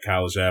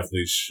college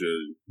athletes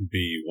should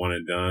be one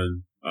and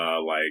done,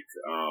 like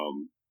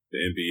the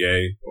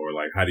NBA, or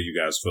like how do you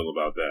guys feel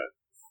about that?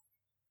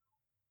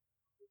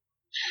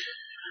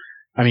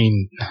 I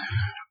mean,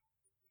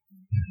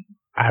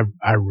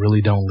 I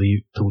really don't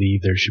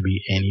believe there should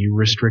be any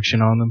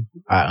restriction on them.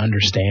 I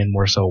understand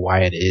more so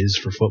why it is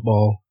for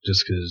football,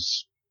 just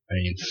because, I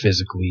mean,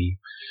 physically,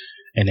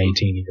 an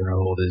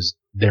 18-year-old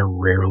they're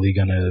rarely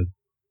gonna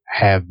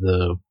have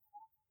the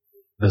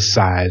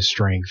size,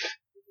 strength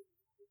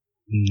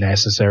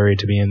necessary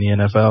to be in the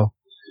NFL.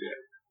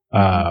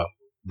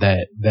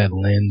 That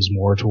lends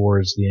more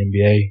towards the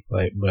NBA.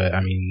 But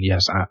I mean,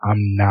 yes,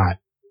 I'm not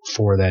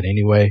for that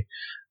anyway.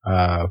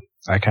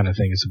 I kind of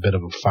think it's a bit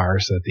of a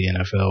farce that the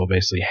NFL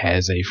basically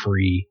has a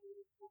free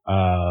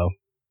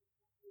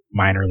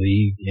minor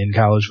league in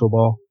college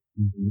football.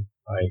 Mm-hmm.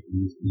 Like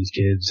these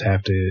kids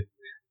have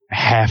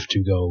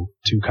to go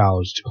to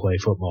college to play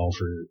football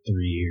for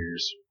 3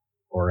 years,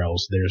 or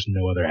else there's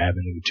no other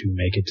avenue to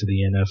make it to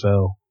the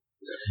NFL.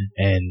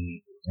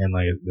 And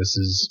like this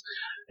is,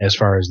 as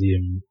far as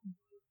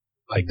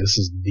this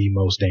is the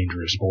most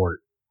dangerous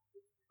sport.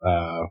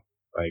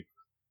 Like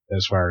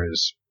as far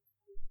as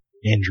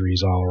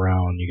injuries all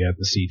around, you got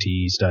the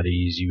CTE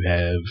studies, you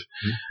have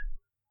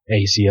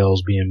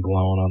ACLs being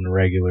blown on the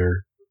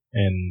regular,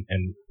 and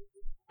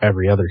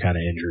every other kind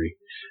of injury.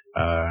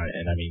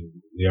 And I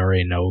mean, we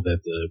already know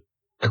that the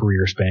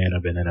career span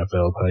of an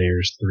NFL player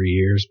is 3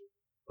 years.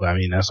 But I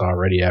mean, that's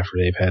already after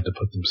they've had to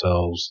put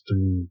themselves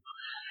through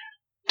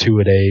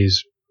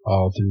two-a-days,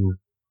 all through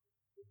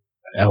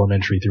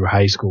elementary through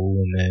high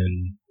school, and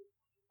then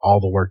all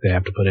the work they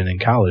have to put in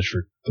college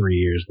for 3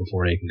 years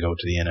before they can go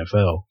to the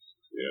NFL.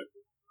 Yeah.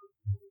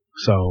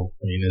 So,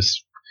 I mean,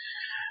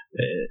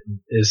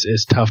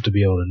 it's tough to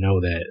be able to know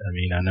that. I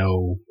mean, I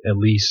know at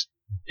least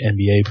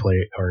NBA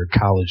player or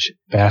college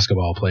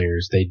basketball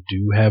players, they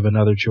do have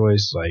another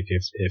choice. Like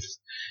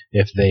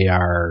if they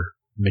are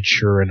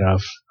mature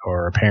enough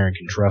or a parent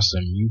can trust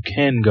them, you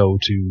can go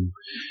to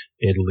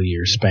Italy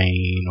or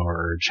Spain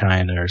or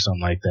China or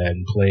something like that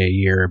and play a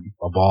year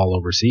of ball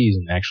overseas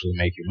and actually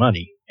make your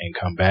money and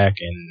come back,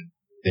 and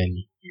then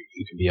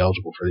you can be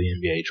eligible for the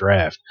NBA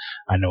draft.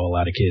 I know a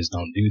lot of kids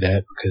don't do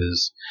that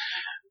because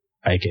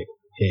like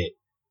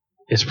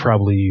it's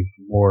probably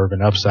more of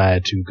an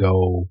upside to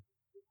go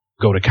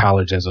to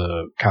college as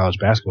a college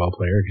basketball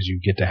player because you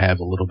get to have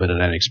a little bit of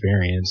that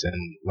experience,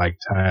 and like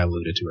Ty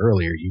alluded to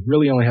earlier, you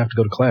really only have to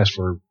go to class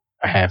for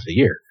a half the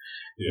year.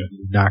 Yeah.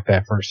 You knock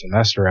that first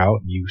semester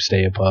out and you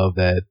stay above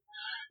that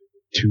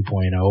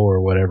 2.0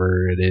 or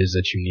whatever it is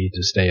that you need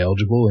to stay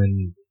eligible,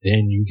 and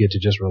then you get to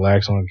just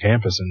relax on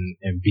campus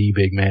and be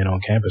big man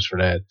on campus for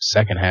that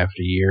second half of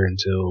the year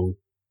until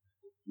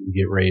you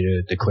get ready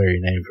to declare your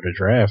name for the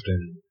draft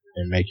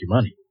and make your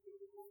money.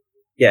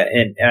 Yeah,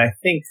 and I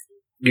think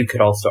you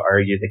could also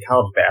argue that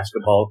college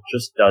basketball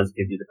just does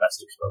give you the best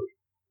exposure.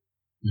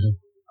 Mm-hmm.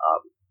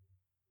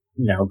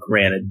 Now,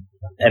 granted,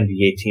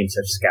 NBA teams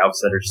have scouts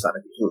that are just on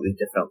a completely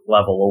different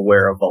level,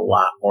 aware of a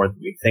lot more than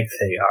we think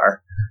they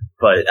are.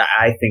 But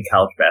I think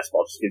college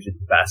basketball just gives you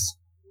the best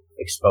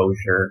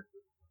exposure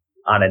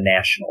on a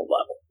national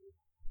level.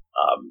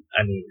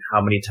 I mean,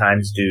 how many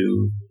times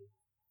do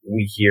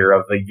we hear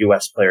of a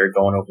U.S. player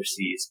going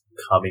overseas,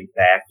 coming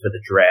back for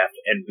the draft,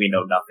 and we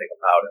know nothing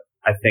about it?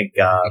 I think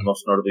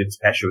most notably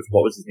this past year was,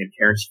 what was his name,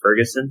 Terrence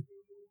Ferguson?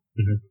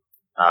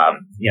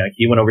 Mm-hmm.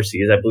 He went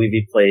overseas. I believe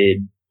he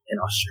played in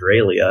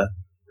Australia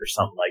or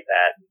something like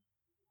that.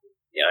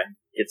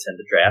 Gets in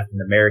the draft, an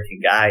American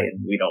guy,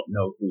 and we don't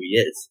know who he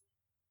is.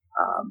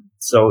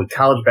 So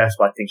college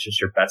basketball, I think, is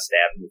just your best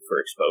avenue for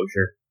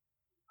exposure.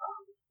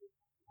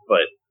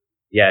 But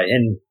yeah,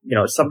 and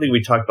something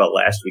we talked about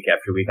last week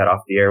after we got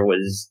off the air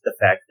was the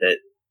fact that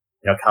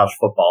college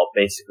football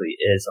basically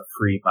is a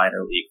free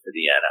minor league for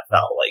the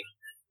NFL. Like,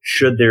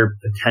 should there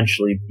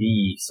potentially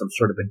be some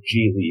sort of a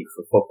G League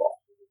for football,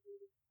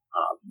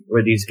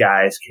 where these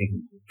guys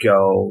can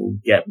go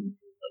get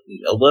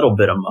a little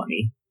bit of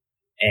money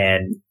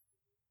and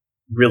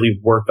really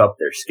work up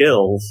their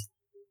skills,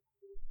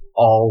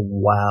 all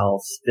while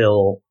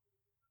still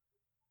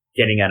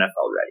getting NFL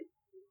ready?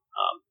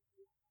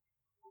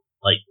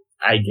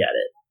 I get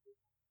it.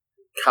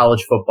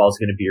 college football is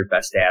going to be your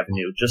best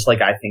avenue, just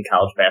like I think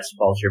college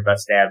basketball is your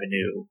best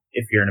avenue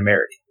if you're an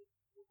American.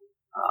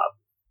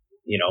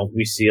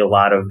 We see a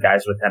lot of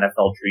guys with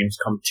NFL dreams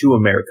come to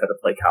America to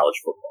play college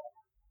football.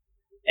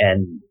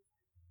 And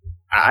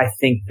I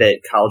think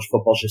that college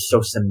football is just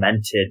so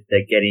cemented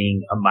that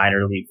getting a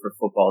minor league for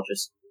football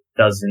just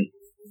doesn't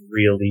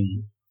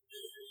really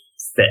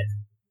fit.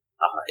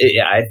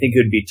 I think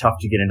it would be tough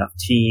to get enough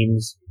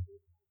teams.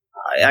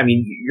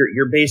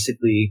 You're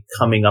basically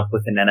coming up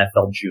with an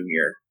NFL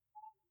junior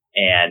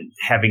and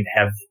having to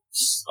have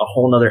a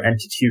whole other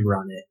entity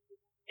run it.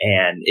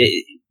 And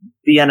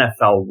the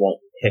NFL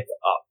won't pick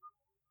up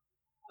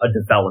a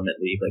development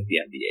league like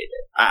the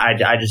NBA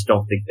did. I just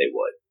don't think they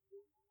would.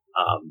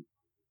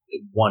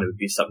 One, it would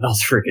be something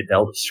else for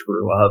Goodell to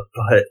screw up,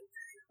 but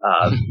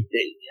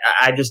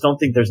I just don't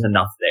think there's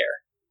enough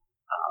there.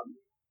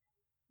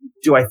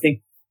 Do I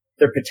think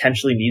there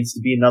potentially needs to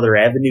be another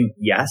avenue?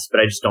 Yes,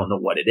 but I just don't know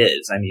what it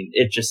is. I mean,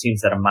 it just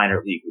seems that a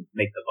minor league would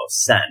make the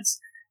most sense.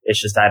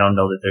 It's just I don't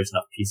know that there's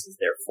enough pieces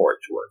there for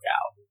it to work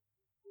out.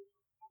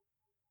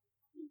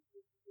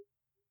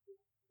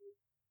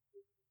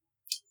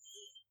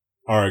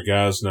 All right,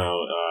 guys.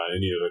 Now,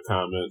 any other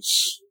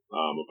comments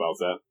about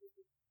that?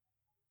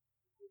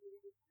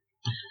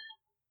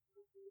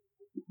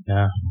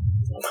 Yeah.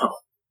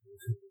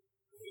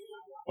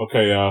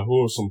 Okay.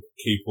 Who are some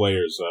key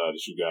players that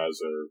you guys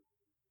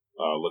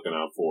are looking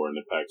out for in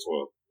the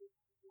Pac-12?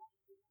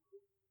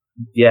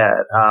 Yeah,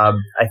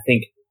 I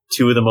think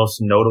two of the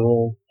most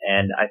notable,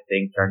 and I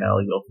think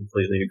Darnell, you'll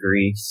completely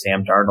agree,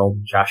 Sam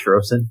Darnold, Josh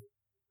Rosen.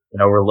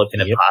 We're looking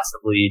at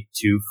possibly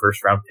 2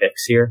 first-round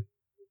picks here.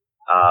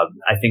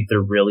 I think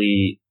they're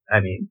really,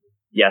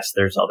 yes,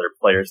 there's other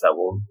players that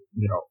will,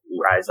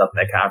 rise up in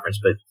that conference,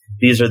 but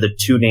these are the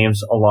 2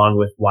 names along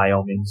with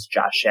Wyoming's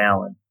Josh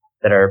Allen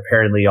that are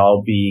apparently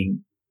all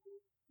being,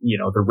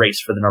 the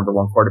race for the number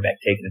 1 quarterback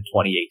taken in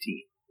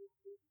 2018.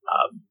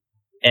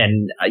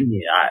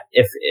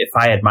 If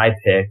I had my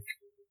pick,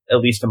 at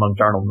least among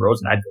Darnold and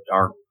Rosen, I'd go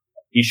Darnold.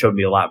 He showed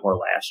me a lot more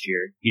last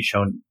year. He's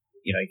shown,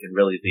 he can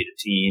really lead a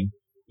team.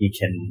 He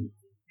can,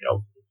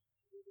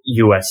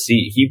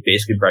 USC, he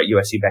basically brought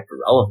USC back to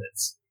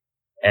relevance.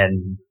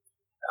 And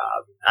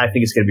I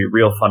think it's going to be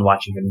real fun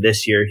watching him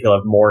this year. He'll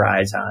have more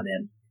eyes on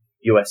him.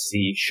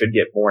 USC should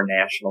get more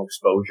national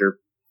exposure,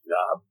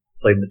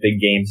 played in the big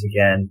games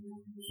again.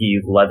 He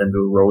led them to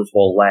a Rose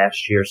Bowl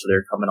last year, so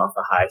they're coming off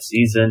a high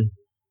season.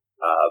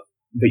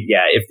 But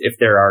yeah, if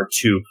there are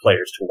 2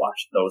 players to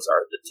watch, those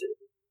are the 2.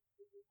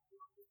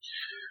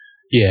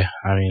 Yeah,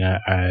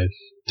 I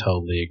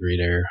totally agree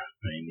there.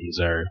 These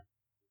are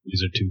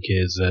 2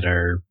 kids that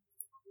are,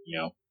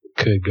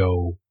 could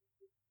go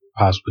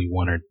possibly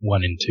 1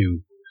 and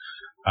 2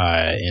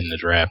 in the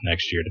draft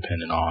next year,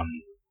 depending on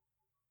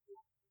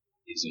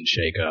season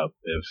shakeup.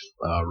 If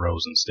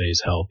Rosen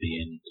stays healthy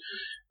and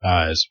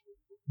is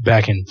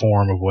back in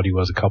form of what he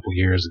was a couple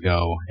years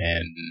ago,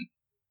 and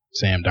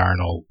Sam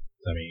Darnold,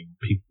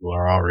 people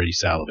are already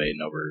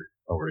salivating over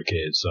the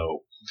kid.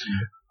 So,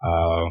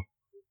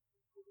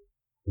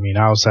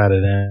 outside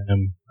of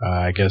them,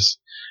 I guess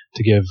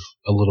to give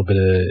a little bit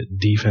of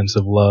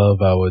defensive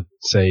love, I would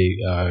say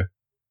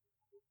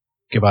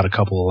give out a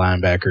couple of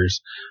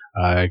linebackers.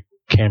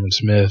 Cameron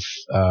Smith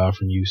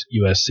from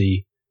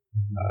USC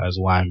as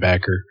a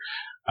linebacker.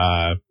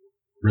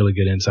 Really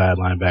good inside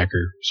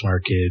linebacker,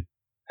 smart kid,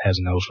 has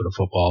a nose for the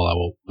football. I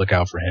will look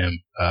out for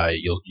him.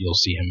 You'll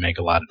see him make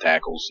a lot of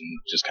tackles and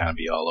just kind of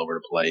be all over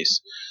the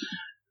place.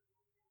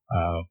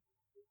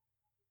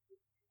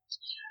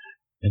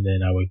 And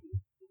then I would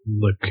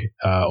look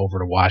over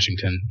to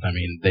Washington.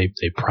 They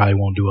probably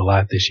won't do a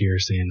lot this year,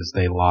 seeing as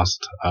they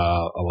lost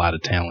a lot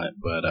of talent.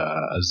 But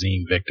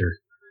Azim Victor,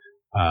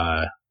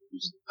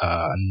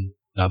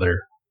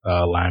 another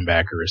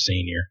linebacker, a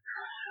senior,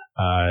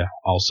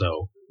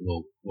 also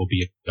will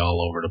be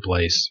all over the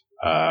place.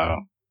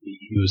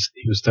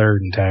 He was 3rd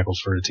in tackles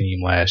for the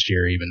team last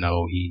year, even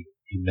though he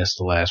missed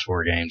the last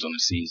 4 games on the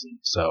season.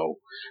 So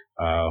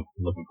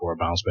looking for a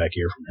bounce back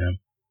year from him.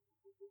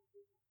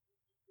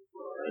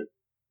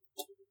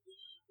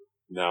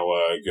 Now,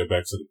 get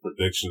back to the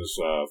predictions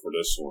for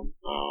this one.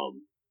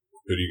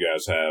 Who do you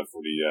guys have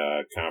for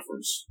the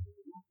conference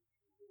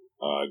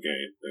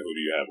game, and who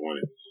do you have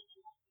winning?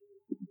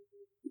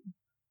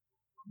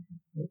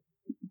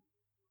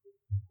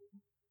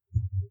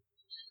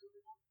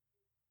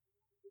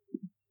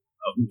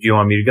 Do you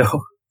want me to go?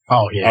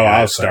 Oh yeah,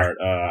 I'll start.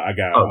 I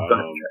got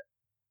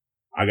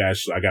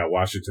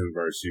Washington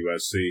versus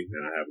USC,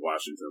 and I have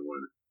Washington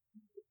winning.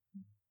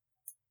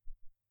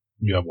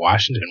 You have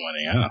Washington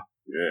winning, huh?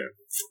 Yeah,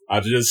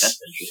 that's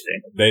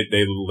interesting.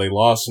 They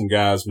lost some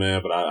guys,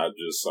 man, but I'm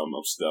just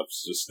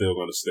still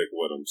going to stick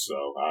with them.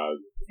 So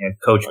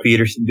Coach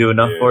Peterson do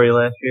enough for you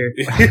last year?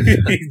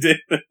 He did.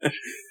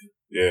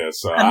 Yeah,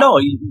 so no,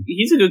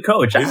 he's a good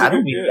coach. I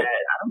don't mean that.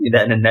 I don't mean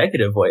that in a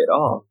negative way at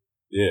all.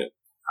 Yeah.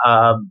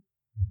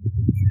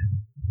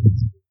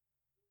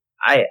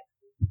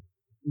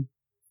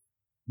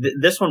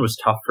 This one was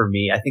tough for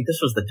me. I think this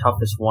was the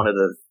toughest one of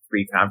the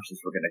 3 conferences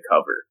we're going to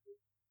cover.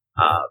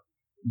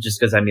 just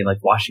because, I mean,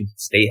 like, Washington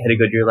State had a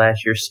good year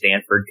last year.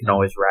 Stanford can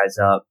always rise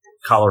up.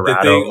 The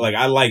Colorado. thing, like,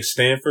 I like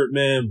Stanford,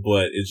 man,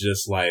 but it's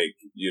just like,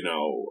 you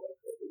know,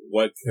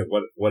 what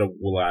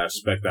will I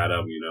expect out of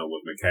him, you know,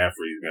 with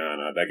McCaffrey gone?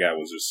 That guy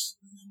was just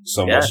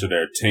so much of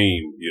their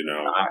team, you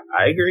know.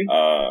 I agree.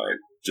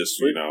 Just,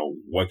 you know,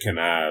 what can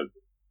I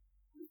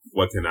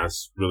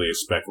really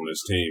expect from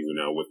this team, you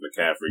know, with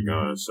McCaffrey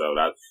gone? So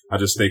I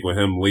just think with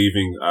him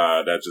leaving,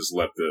 that just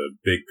left a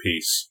big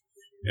piece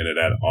into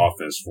that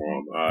offense for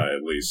him,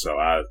 at least. So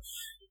I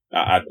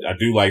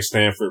do like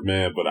Stanford,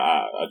 man, but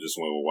I just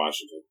went with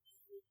Washington.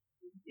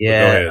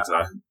 Yeah. Go ahead,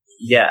 Ty.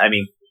 Yeah, I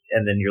mean,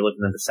 and then you're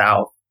looking at the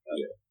South.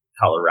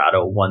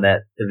 Colorado won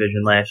that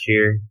division last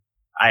year.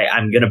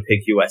 I'm going to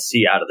pick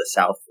USC out of the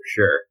South for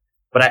sure,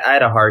 but I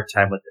had a hard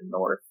time with the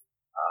North.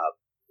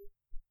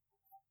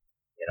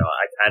 You know,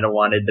 I kind of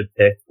wanted to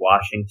pick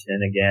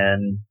Washington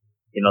again,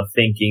 you know,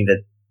 thinking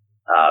that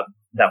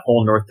that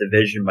whole North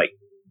division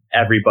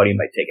everybody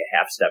might take a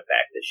half step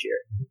back this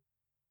year.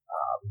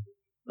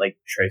 Like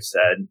Trey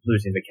said,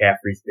 losing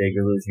McCaffrey's big.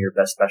 You're losing your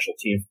best special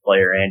teams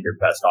player and your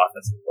best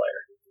offensive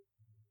player.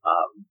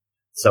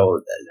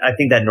 So I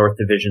think that North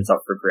division's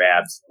up for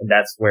grabs, and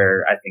that's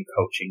where I think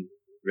coaching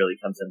really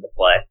comes into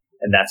play.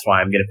 And that's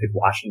why I'm going to pick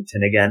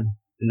Washington again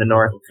in the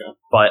North. Okay.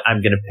 But I'm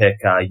going to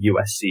pick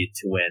USC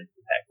to win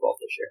Pac-12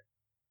 this year.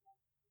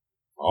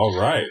 All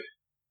right.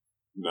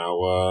 Now,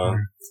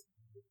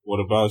 what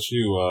about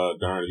you,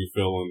 Darren? You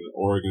feeling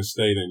Oregon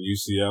State and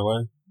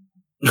UCLA?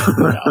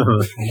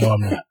 No,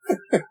 I'm not.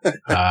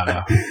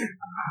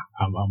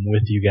 I'm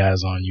with you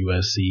guys on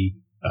USC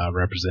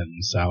representing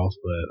the South,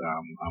 but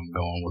I'm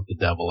going with the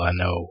devil I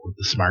know with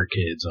the smart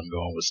kids. I'm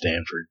going with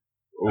Stanford.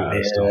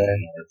 Still in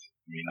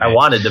the North. I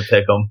wanted to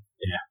pick them.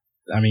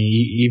 Yeah. I mean,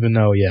 even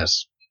though,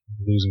 yes,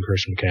 losing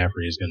Christian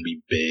McCaffrey is going to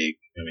be big.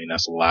 I mean,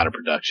 that's a lot of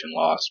production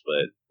loss,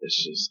 but it's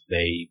just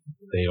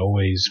they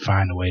always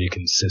find a way to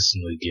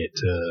consistently get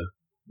to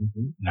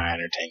 9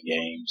 or 10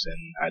 games,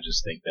 and I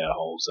just think that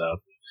holds up.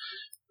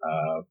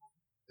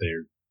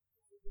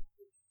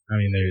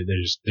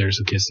 There's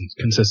a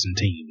consistent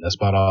team. That's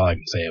about all I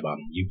can say about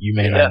them. You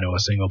may not know a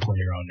single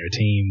player on their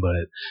team,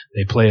 but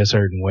they play a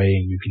certain way,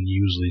 and you can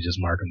usually just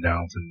mark them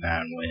down for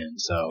 9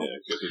 wins. So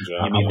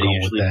I'm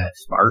going with that.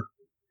 Smart.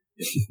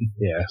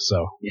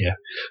 So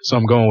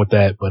I'm going with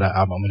that, but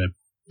I'm going to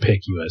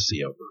pick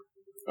USC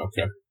over.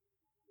 Okay.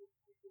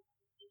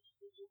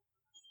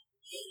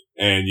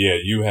 And yeah,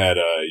 you had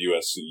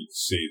USC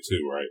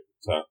too, right,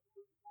 Ty?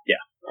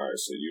 Yeah. All right,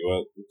 so you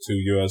had 2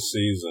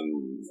 USCs and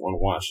 1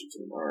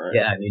 Washington. All right.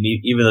 Yeah, I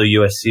mean, even though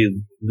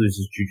USC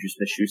loses Juju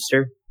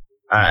Smith-Schuster,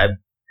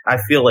 I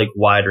feel like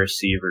wide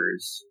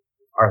receivers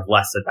are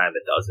less a dime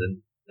a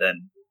dozen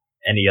than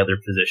any other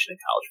position in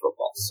college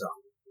football. So,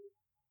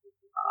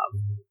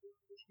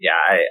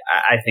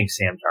 I think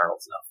Sam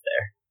Darnold's enough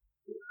there.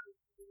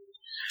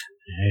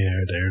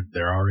 Yeah,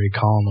 they're already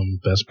calling him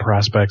best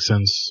prospect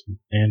since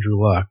Andrew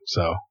Luck.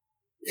 So,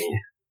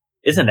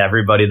 isn't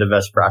everybody the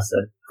best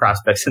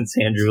prospect since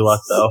Andrew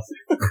Luck, though?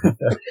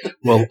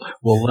 well,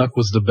 Luck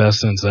was the best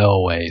since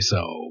Elway.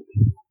 So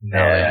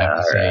now they have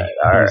to say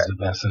he's the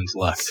best since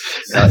Luck.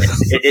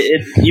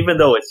 Even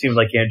though it seemed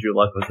like Andrew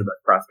Luck was the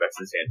best prospect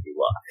since Andrew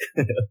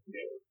Luck.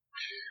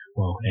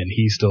 Well, and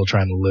he's still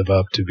trying to live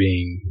up to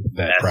being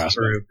that prospect.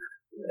 True.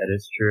 That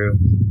is true.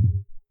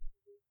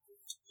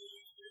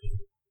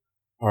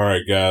 All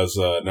right, guys.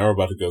 Now we're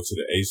about to go to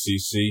the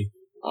ACC.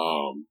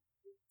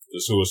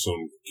 Just who are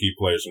some key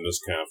players from this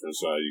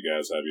conference you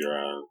guys have your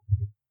eye on?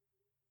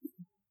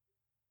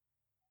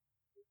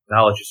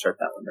 I'll let you start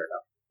that one right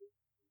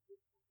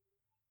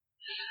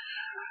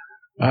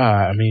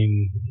now. I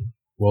mean,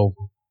 well,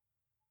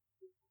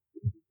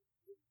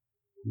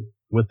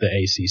 with the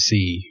ACC,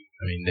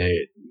 I mean,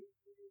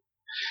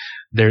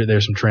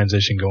 there's some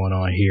transition going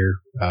on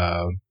here.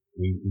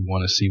 We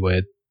want to see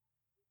what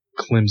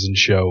Clemson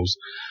shows.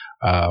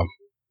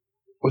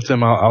 With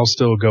them, I'll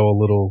still go a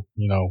little,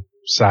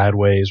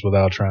 sideways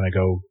without trying to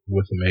go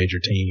with the major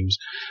teams.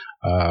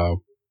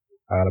 Out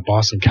of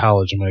Boston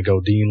College, I'm going to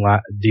go D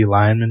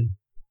lineman,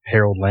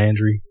 Harold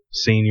Landry,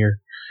 senior.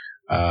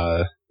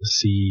 Let's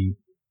see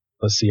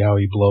how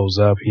he blows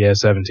up. He had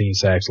 17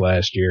 sacks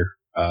last year,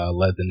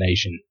 led the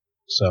nation.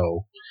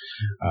 So,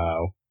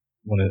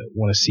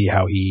 want to see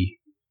how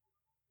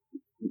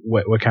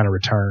what kind of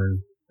return,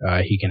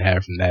 he can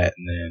have from that.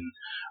 And then,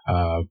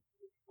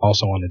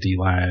 also on the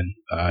D-line,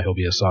 he'll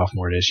be a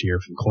sophomore this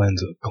year from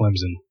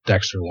Clemson,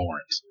 Dexter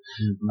Lawrence.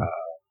 Mm-hmm.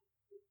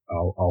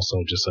 Also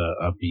just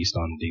a beast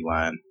on the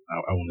D-line.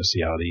 I want to see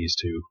how these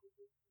two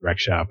wreck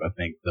shop. I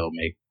think they'll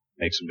make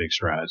some big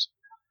strides.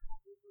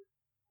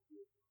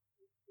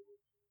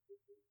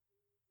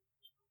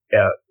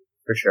 Yeah,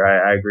 for sure.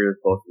 I agree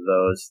with both of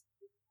those.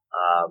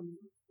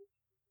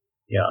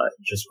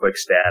 Just quick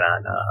stat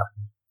on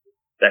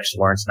Dexter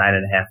Lawrence,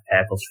 9.5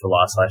 tackles for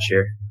loss last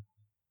year.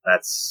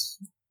 That's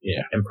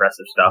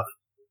impressive stuff.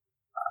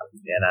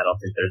 And I don't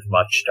think there's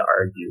much to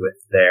argue with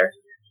there.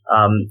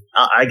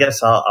 I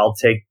guess I'll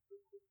take,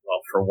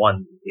 for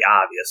one, the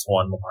obvious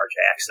one, Lamar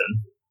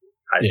Jackson,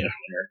 Heisman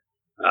winner.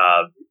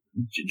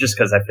 just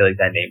because I feel like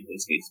that name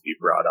needs to be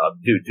brought up.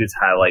 Dude's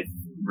highlight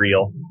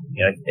reel.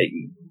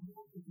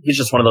 He's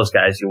just one of those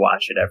guys you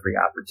watch at every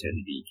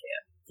opportunity you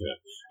can. Yeah.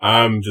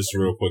 I'm just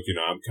real quick,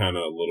 I'm kind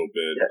of a little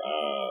bit,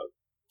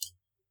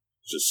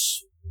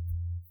 just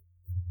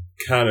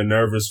kind of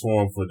nervous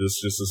for him for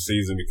just a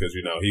season because,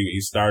 he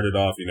started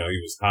off, he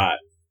was hot,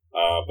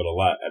 but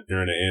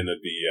during the end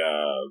of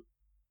the,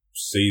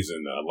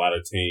 season, a lot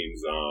of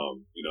teams,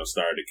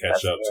 started to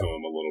catch up to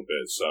him a little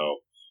bit.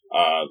 So,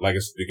 like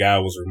I said, the guy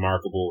was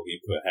remarkable. He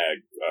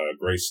had,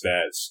 great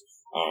stats.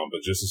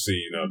 But just to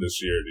see,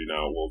 this year,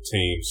 will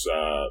teams,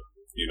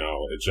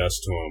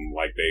 adjust to him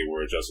like they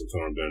were adjusting to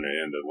him during the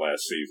end of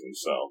last season.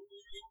 So,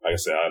 like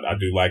I said, I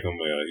do like him.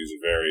 He's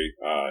a very,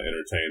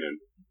 entertaining,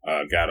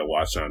 guy to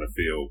watch on the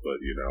field, but,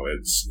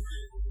 it's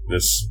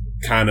this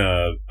kind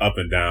of up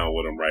and down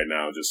with him right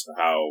now, just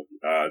how,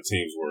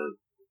 teams were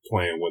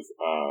playing with,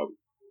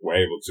 were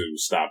able to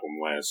stop him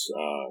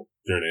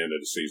during the end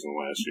of the season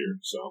last year.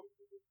 So,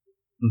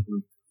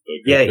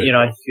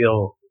 I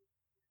feel,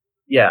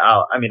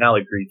 I'll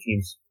agree.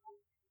 Teams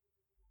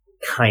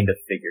kind of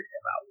figured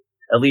him out.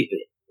 At least,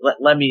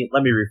 let me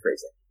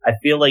rephrase it. I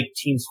feel like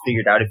teams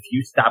figured out if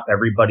you stop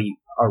everybody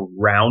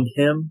around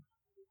him,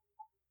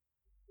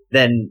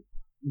 then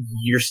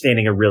you're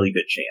standing a really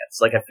good chance.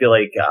 Like, I feel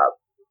like,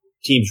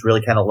 teams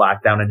really kind of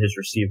locked down on his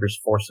receivers,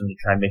 forced him to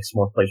try and make some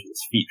more plays with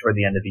his feet toward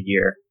the end of the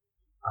year.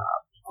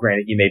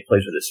 Granted, he made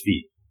plays with his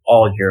feet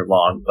all year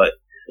long, but,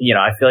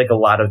 I feel like a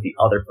lot of the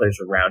other players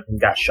around him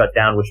got shut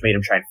down, which made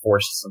him try and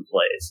force some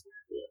plays.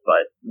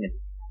 But,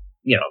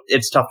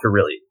 it's tough to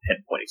really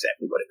pinpoint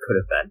exactly what it could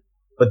have been.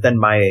 But then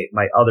my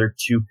other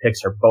two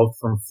picks are both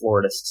from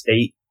Florida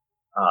State.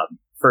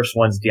 First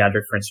one's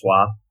DeAndre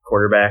Francois,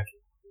 quarterback.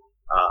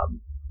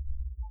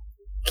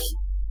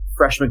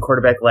 Freshman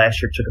quarterback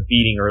last year took a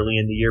beating early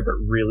in the year, but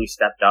really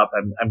stepped up.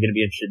 I'm going to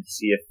be interested to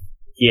see if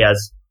he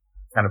has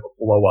kind of a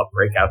blow up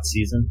breakout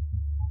season.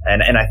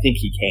 And I think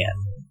he can.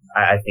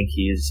 I think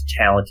he's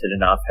talented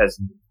enough, has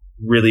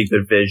really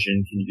good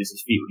vision, can use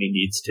his feet when he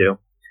needs to.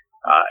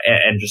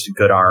 And just a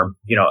good arm.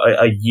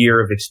 A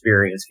year of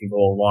experience can go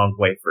a long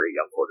way for a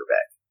young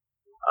quarterback.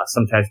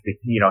 Sometimes,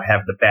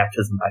 have the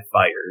baptism by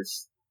fire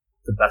is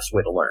the best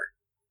way to learn.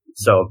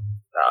 So,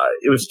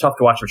 it was tough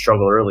to watch him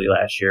struggle early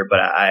last year, but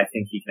I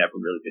think he can have a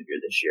really good year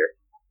this year.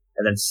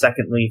 And then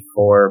secondly,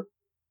 for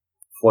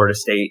Florida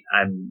State,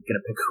 I'm going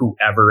to pick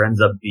whoever ends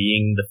up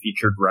being the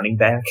featured running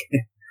back.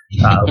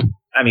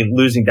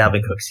 Losing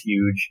Dalvin Cook's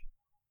huge.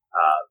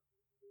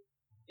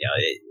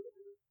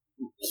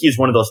 He's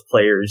one of those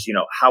players,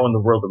 how in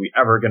the world are we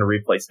ever going to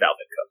replace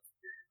Dalvin Cook?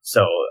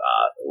 So,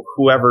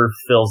 whoever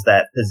fills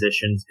that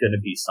position is going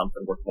to be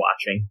something worth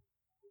watching.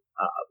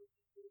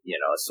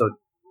 So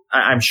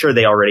I'm sure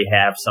they already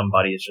have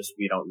somebody. It's just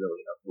we don't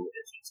really know who it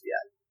is just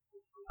yet.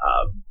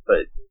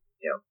 But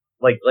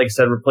like I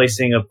said,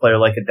 replacing a player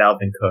like a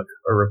Dalvin Cook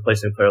or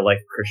replacing a player like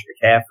Christian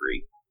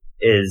McCaffrey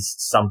is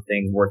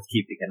something worth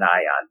keeping an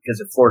eye on. Because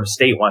if Florida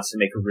State wants to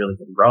make a really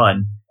good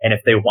run, and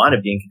if they want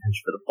to be in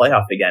contention for the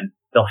playoff again,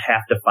 they'll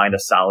have to find a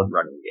solid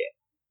running game.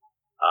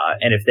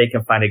 And if they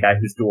can find a guy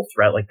who's dual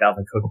threat like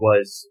Dalvin Cook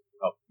was,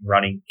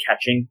 running,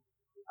 catching,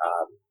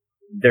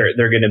 they're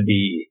going to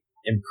be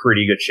in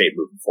pretty good shape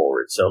moving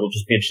forward. So it'll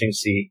just be interesting to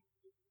see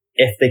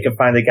if they can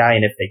find the guy,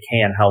 and if they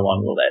can, how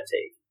long will that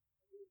take?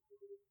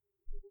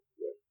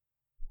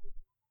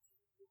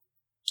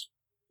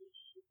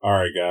 All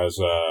right, guys.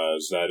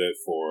 Is that it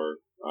for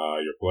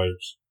your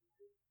players?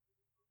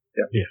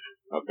 Yeah.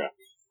 Okay.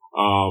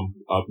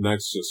 Up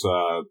next is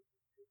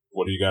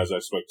what are you guys'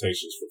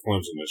 expectations for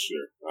Clemson this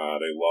year?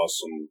 They lost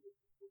some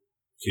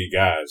key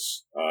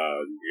guys.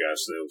 You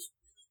guys still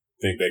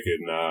think they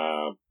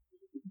can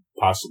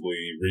possibly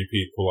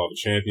repeat, pull off a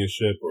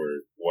championship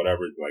or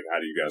whatever? Like, how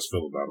do you guys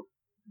feel about them?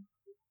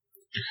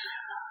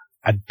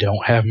 I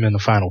don't have them in the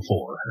Final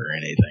Four or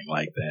anything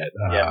like that.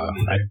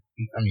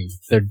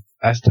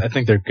 I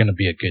think they're going to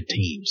be a good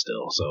team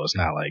still, so it's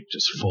not like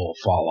just full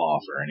fall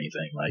off or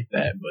anything like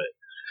that.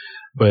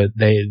 But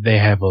they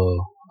have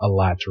a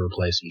lot to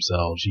replace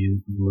themselves.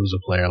 You lose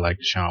a player like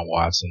Deshaun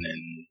Watson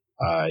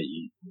and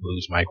you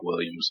lose Mike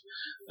Williams.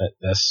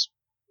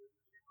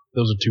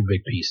 Those are two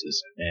big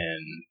pieces,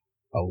 and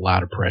a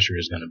lot of pressure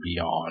is going to be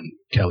on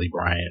Kelly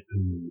Bryant,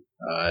 who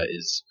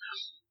is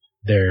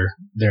their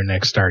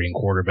next starting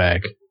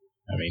quarterback.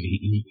 I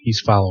mean,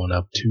 he's following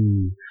up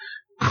two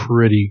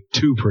pretty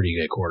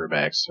good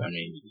quarterbacks. I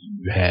mean,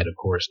 you had, of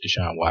course,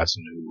 Deshaun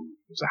Watson, who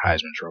was a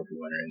Heisman Trophy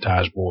winner, and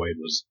Tajh Boyd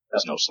was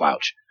no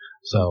slouch.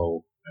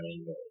 So, I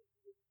mean,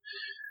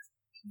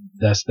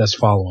 that's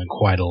following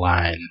quite a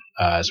line,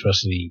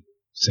 especially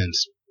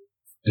since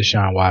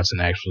Deshaun Watson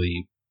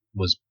actually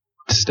was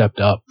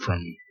stepped up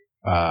from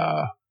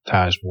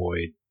Tajh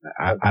Boyd.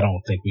 I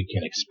don't think we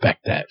can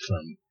expect that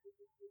from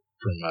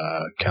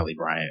Kelly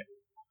Bryant.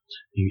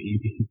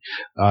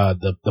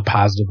 The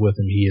positive with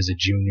him, he is a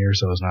junior,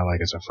 so it's not like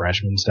it's a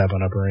freshman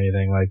stepping up or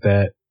anything like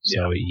that.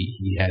 So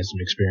he has some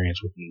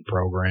experience within the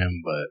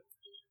program, but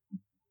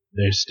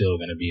there's still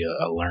going to be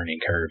a learning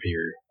curve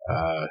here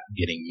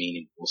getting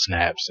meaningful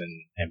snaps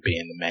and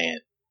being the man.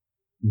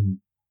 Mm-hmm.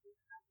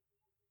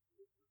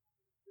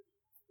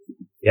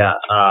 Yeah,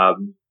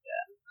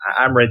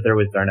 I'm right there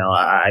with Darnell.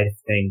 I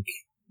think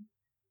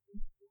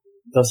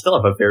they'll still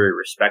have a very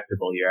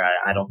respectable year.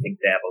 I don't think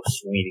Dabo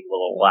Swinney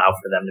will allow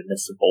for them to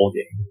miss a bowl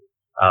game.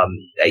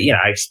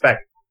 I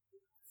expect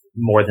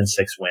more than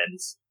 6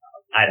 wins.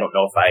 I don't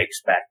know if I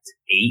expect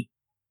 8.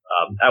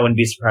 I wouldn't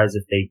be surprised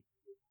if they,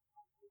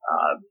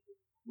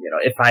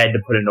 if I had to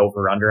put an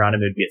over/under on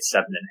them, it would be at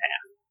 7.5.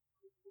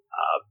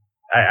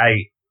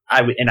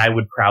 I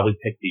would probably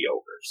pick the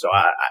over. So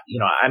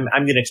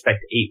I'm going to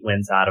expect 8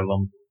 wins out of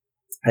them.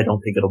 I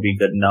don't think it'll be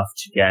good enough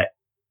to get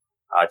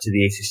to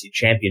the ACC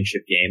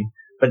championship game,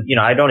 but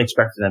I don't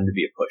expect them to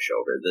be a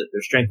pushover.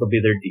 Their strength will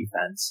be their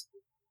defense.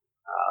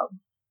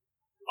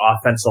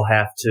 Offense will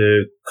have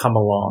to come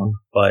along,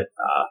 but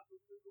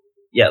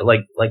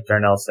like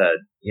Darnell said,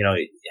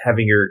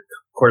 having your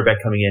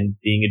quarterback coming in,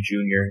 being a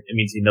junior, it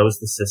means he knows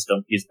the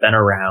system. He's been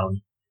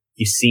around.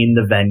 He's seen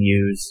the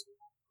venues.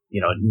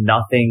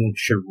 Nothing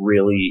should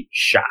really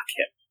shock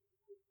him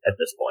at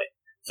this point.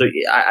 So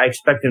I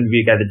expect him to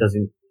be a guy that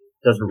doesn't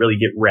really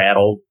get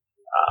rattled,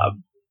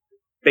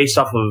 based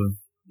off of,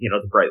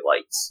 the bright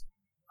lights.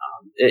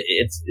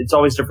 It's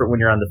always different when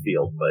you're on the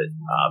field, but,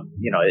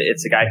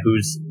 it's a guy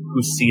who's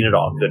seen it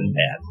all, good and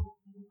bad.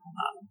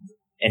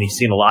 And he's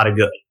seen a lot of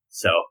good.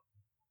 So,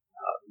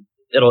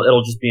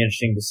 it'll just be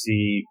interesting to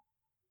see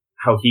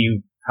how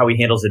he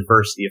handles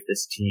adversity if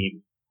this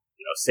team,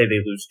 say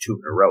they lose 2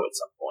 in a row at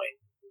some point.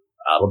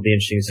 It'll be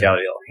interesting to see how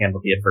he'll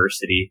handle the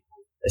adversity,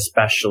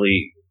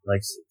 especially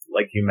like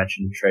you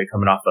mentioned, Trey,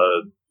 coming off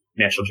a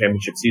national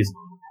championship season.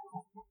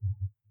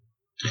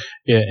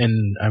 Yeah,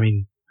 and I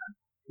mean,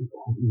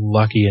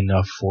 lucky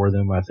enough for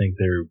them, I think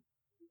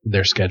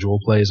their schedule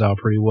plays out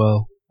pretty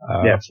well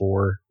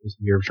for this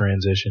year of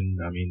transition.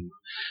 I mean,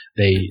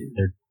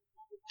 they're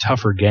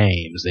tougher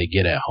games they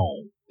get at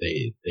home.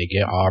 They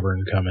get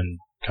Auburn coming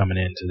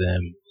into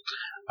them,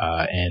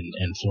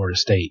 and Florida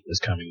State is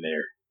coming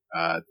there.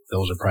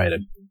 Those are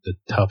probably the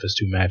toughest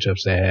 2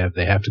 matchups they have.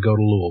 They have to go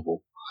to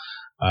Louisville.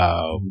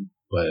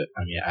 But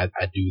I mean, I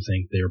do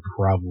think they're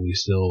probably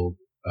still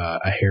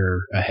a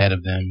hair ahead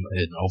of them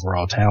in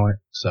overall talent,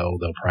 so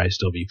they'll probably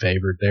still be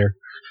favored there.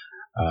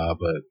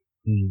 But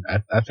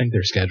I think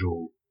their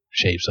schedule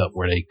shapes up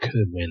where they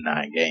could win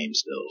 9 games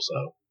still.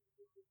 So.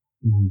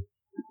 Mm-hmm.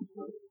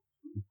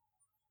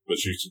 But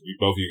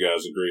both of you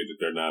guys agree that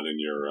they're not in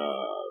your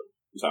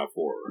top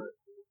 4, right?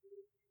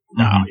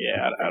 No,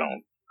 yeah, I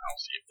don't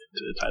see it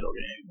to the title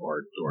game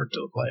or to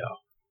the playoff.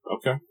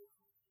 Okay.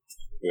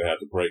 We'll have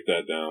to break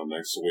that down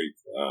next week.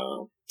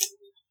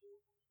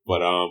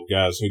 But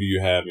guys, who do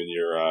you have in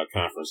your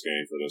conference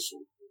game for this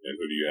one? And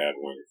who do you have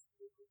winning?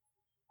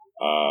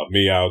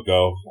 Me, I'll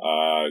go.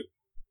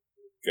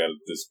 Got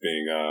this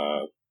being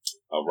a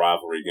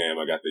rivalry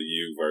game. I got the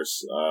U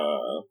versus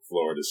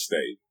Florida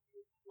State.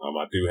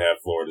 I do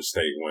have Florida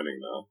State winning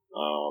though.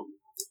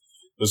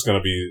 It's going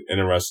to be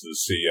interesting to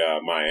see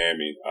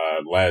Miami.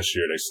 Last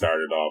year they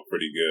started off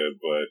pretty good,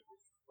 but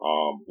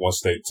once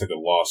they took a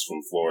loss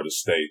from Florida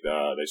State,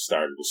 they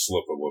started to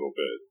slip a little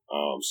bit.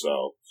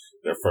 So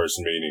their first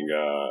meeting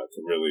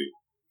could really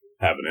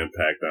have an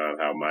impact on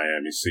how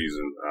Miami's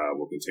season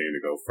will continue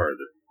to go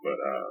further. But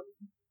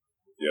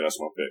yeah, that's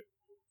my pick.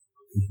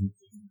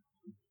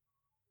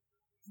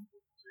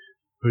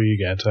 Who you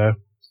got, Ty?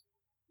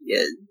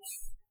 Yeah,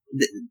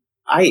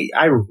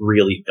 I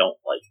really don't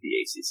like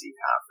the ACC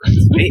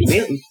conference,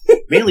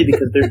 mainly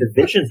because their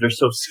divisions are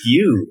so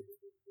skewed.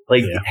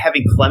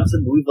 Having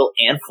Clemson, Louisville,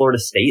 and Florida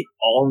State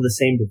all in the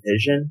same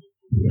division,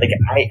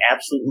 I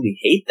absolutely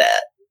hate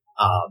that.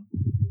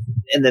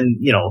 And then,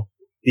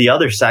 the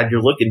other side,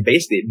 you're looking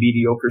basically at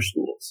mediocre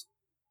schools.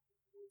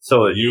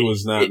 So U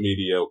is not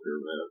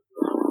mediocre, man.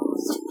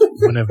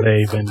 When have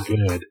they been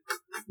good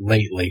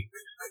lately?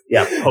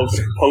 Yeah,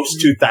 post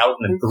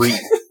 2003.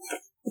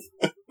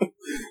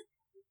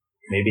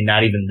 Maybe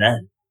not even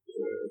then.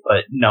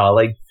 But no,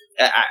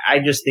 I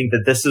just think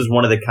that this is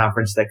one of the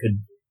conferences that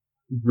could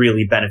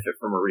really benefit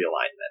from a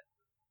realignment.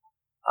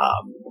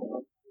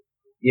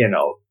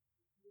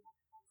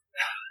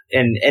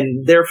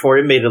 And therefore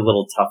it made it a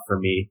little tough for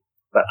me,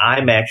 but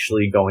I'm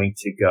actually going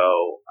to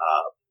go,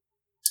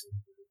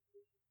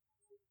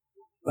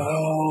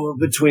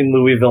 between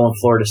Louisville and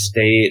Florida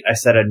State. I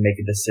said I'd make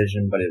a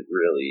decision, but I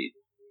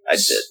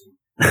didn't.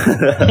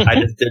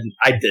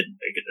 I didn't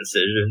make a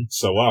decision.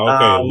 So wow,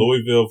 okay,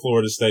 Louisville,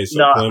 Florida State. So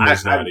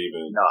Clemson's not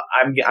even. No,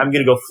 I'm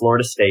gonna go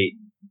Florida State.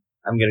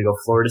 I'm gonna go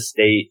Florida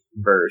State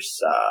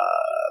versus.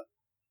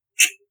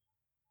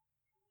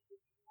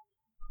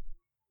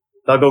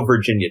 I'll go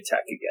Virginia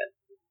Tech again.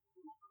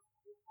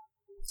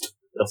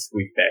 They'll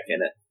squeak back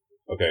in it.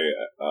 Okay,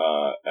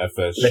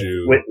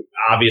 FSU.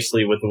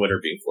 Obviously, with the winner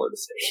being Florida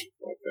State.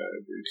 Okay, I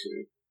agree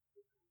too.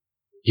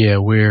 Yeah,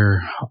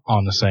 we're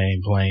on the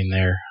same plane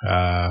there.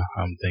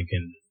 I'm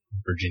thinking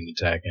Virginia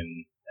Tech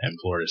and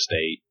Florida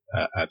State.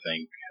 I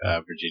think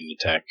Virginia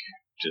Tech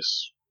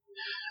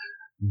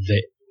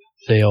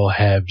they'll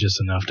have just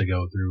enough to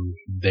go through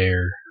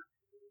their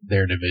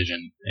their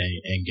division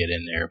and get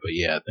in there. But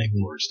yeah, I think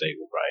Florida State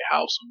will probably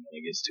house them when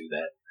it gets to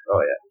that.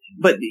 Oh yeah,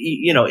 but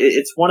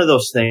it's one of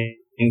those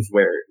things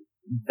where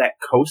that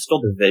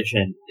Coastal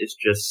Division is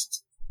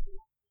just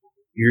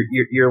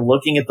you're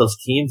looking at those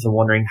teams and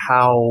wondering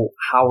how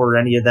are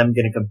any of them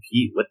going to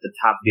compete with the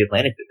top of the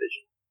Atlantic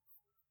Division?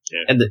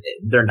 Yeah. And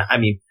they're not. I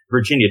mean,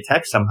 Virginia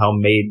Tech somehow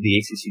made the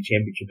ACC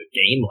championship a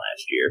game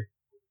last year.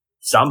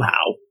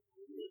 Somehow.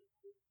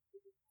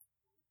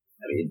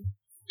 I mean,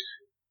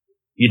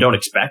 you don't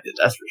expect it,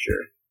 that's for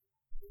sure.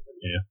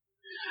 Yeah.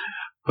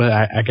 But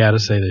I gotta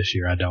say this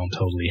year, I don't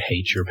totally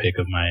hate your pick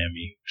of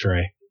Miami,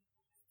 Trey.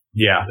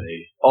 Yeah.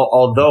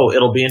 Although,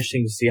 it'll be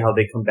interesting to see how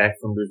they come back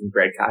from losing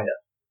Greg Kaya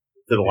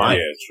to the Lions.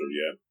 Yeah, true,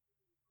 yeah.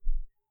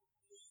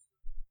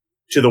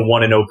 To the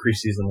 1-0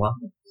 preseason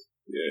Lions.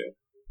 Yeah.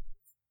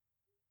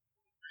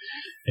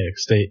 Yeah,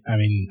 State, I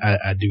mean,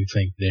 I do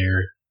think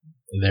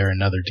they're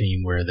another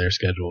team where their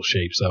schedule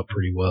shapes up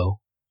pretty well.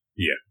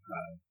 Yeah.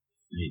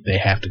 They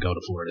have to go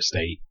to Florida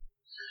State,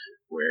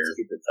 where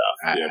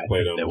I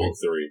play them week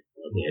 3.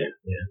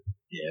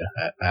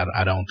 Yeah.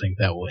 I don't think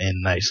that will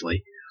end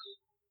nicely,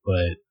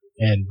 but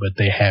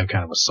they have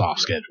kind of a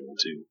soft schedule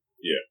too.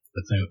 Yeah.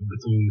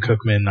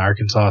 Bethune-Cookman,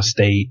 Arkansas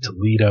State,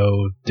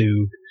 Toledo,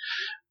 Duke,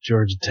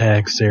 Georgia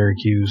Tech,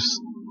 Syracuse.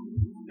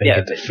 They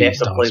get to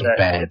feast on some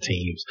bad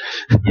teams.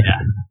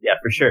 Yeah,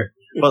 for sure.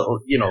 But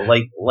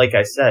like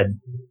I said,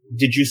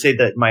 did you say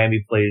that Miami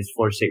plays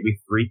Florida State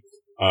week 3?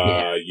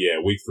 Yeah,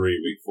 week 3,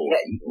 week 4.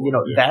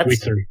 That's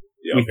week 3.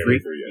 Yeah, week okay, 3.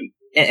 Week 3,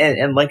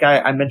 yeah. And like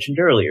I mentioned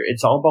earlier,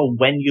 it's all about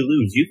when you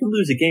lose. You can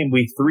lose a game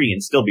week 3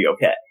 and still be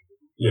okay.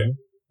 Yeah.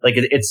 Like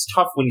it's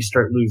tough when you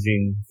start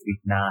losing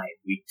week 9,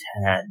 week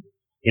 10.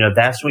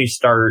 That's when you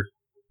start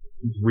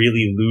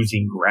really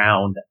losing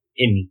ground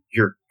in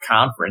your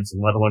conference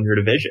and let alone your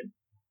division.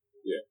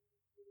 Yeah.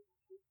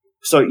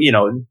 So,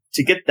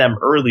 to get them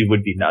early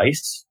would be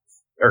nice,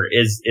 or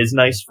is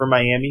nice for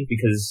Miami,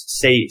 because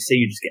say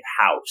you just get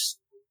housed.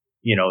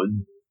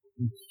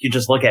 You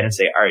just look at it and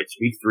say, all right, it's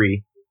week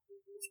 3,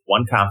 it's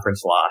one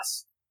conference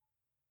loss.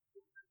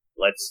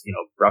 Let's,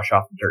 brush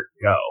off the dirt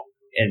and go.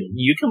 And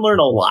you can learn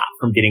a lot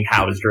from getting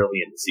housed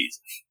early in the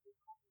season.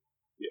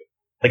 Yeah.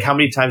 Like how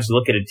many times you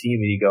look at a team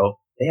and you go,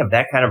 they have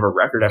that kind of a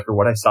record after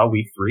what I saw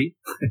week 3?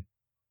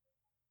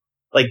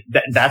 Like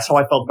that's how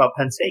I felt about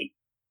Penn State.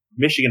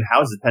 Michigan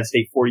houses Penn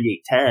State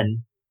 48-10,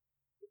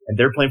 and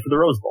they're playing for the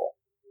Rose Bowl.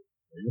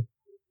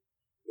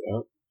 Yeah.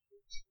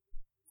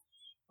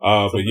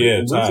 But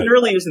yeah, losing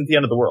early isn't the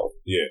end of the world.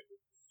 Yeah.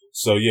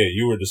 So yeah,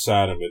 you were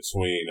deciding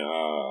between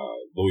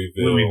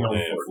Louisville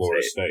and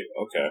Florida State.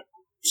 Okay.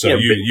 So yeah,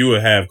 you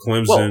would have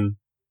Clemson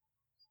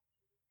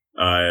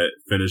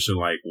finishing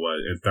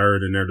in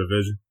third in their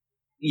division?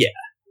 Yeah.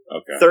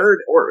 Okay. Third,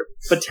 or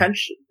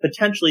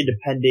potentially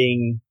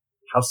depending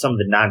how some of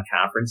the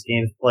non-conference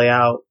games play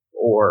out,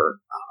 or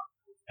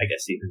I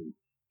guess even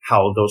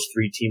how those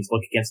 3 teams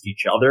look against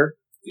each other.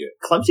 Yeah.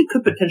 Clemson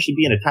could potentially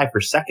be in a tie for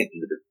second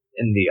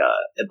in the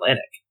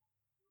Atlantic.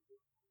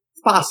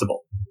 It's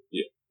possible.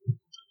 Yeah.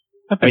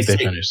 I think they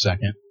finished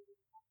second.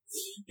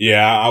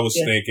 Yeah, I was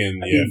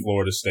thinking,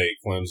 Florida State,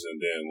 Clemson,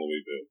 then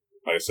Louisville.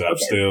 Like I said,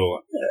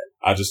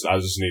 I just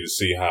need to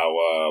see how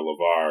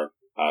LeVar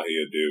out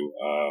here do.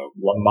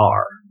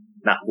 Lamar,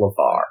 not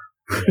LeVar.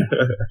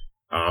 Yeah.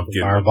 I'm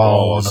getting our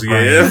ball on the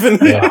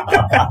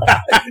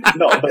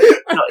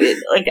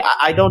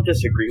I don't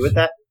disagree with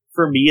that.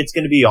 For me, it's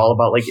going to be all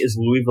about is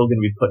Louisville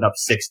going to be putting up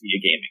 60 a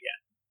game again?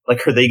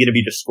 Are they going to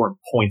be just scoring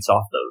points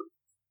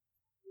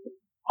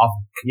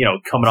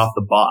coming off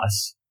the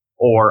bus?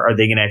 Or are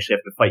they going to actually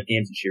have to fight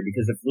games this year?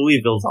 Because if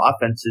Louisville's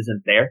offense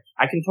isn't there,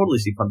 I can totally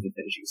see Clemson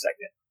finishing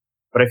second.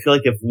 But I feel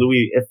like if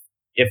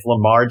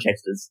Lamar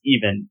Jackson does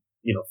even,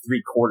 3/4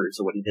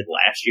 of what he did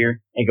last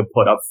year and could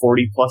put up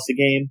 40 plus a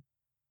game,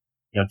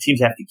 teams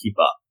have to keep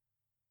up.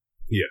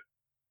 Yeah.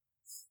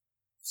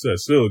 So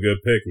it's still a good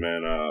pick,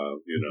 man.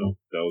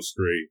 Those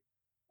 3,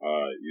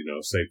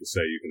 safe to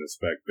say you can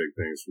expect big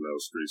things from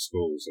those 3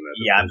 schools.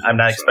 Yeah, I'm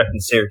not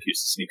expecting Syracuse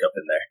to sneak up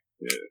in there.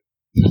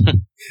 Yeah.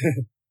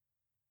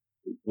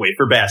 Wait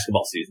for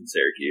basketball season,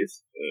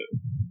 Syracuse.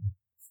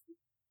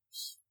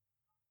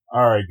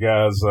 All right,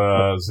 guys.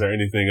 Is there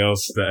anything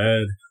else to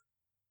add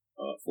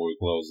before we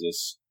close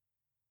this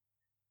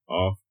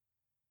off?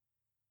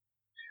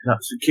 No.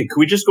 So can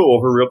we just go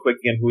over real quick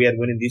again who we had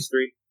winning these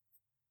 3?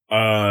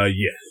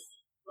 Yeah.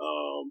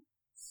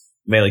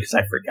 Mainly because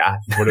I forgot.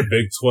 For the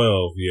Big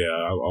 12, yeah,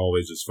 I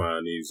always just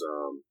find these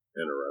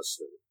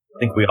interesting. I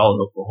think we all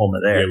have Oklahoma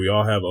there. Yeah, we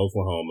all have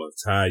Oklahoma.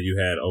 Ty, you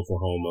had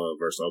Oklahoma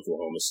versus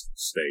Oklahoma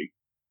State.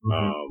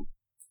 Mm-hmm.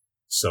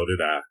 So did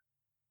I.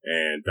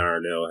 And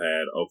Darnell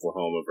had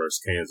Oklahoma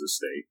versus Kansas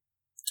State.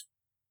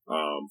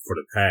 For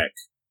the Pac,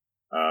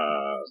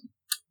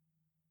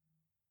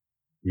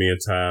 me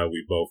and Ty,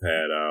 we both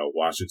had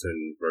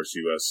Washington versus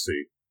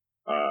USC.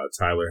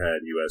 Tyler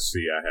had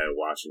USC, I had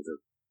Washington.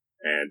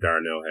 And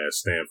Darnell had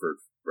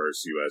Stanford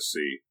versus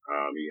USC.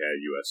 He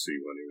had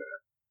USC winning that.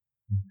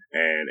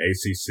 And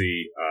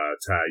ACC,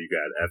 Ty, you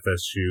got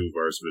FSU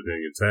versus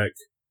Virginia Tech.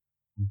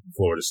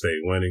 Florida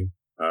State winning.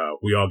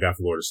 we all got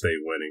Florida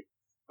State winning.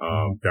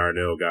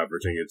 Darnell got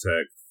Virginia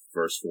Tech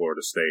versus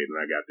Florida State, and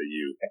I got the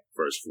U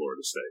versus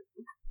Florida State.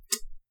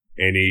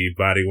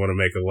 Anybody want to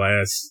make a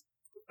last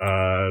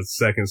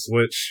second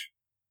switch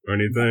or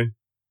anything?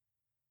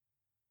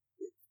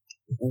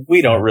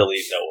 We don't really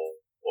know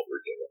what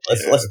we're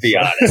doing. Let's be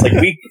honest. Like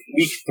week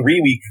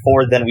 3, week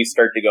 4, then we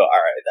start to go, all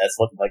right, that's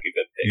looking like a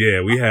good pick.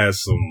 Yeah, we had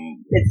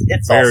some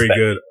it's very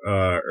good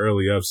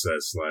early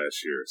upsets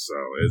last year, so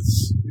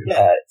it's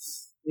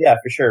yeah,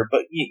 for sure.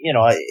 But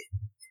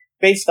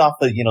based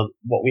off of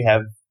what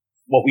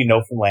we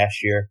know from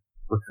last year,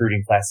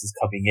 recruiting classes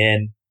coming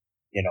in,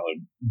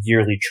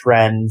 yearly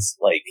trends,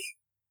 like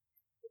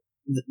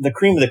the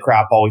cream of the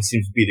crop always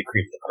seems to be the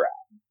cream of the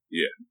crop.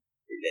 Yeah.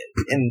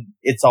 And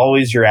it's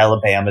always your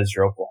Alabamas,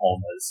 your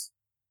Oklahomas.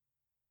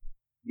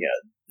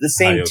 The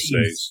same Ohio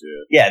teams. States,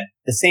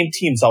 The same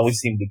teams always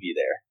seem to be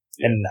there.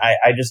 Yeah. And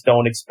I just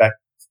don't expect,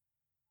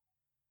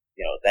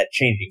 that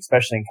changing,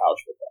 especially in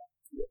college football.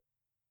 Yeah.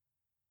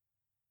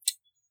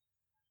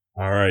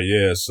 All right,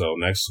 yeah. So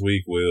next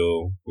week we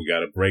got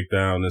to break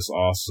down this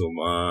awesome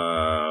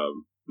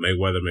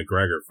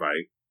Mayweather-McGregor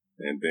fight.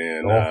 And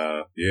then, we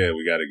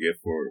got to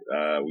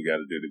we got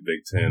to do the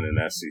Big Ten and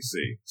SEC.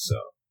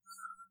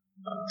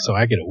 So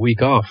I get a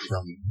week off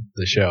from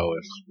the show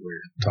if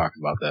we're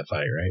talking about that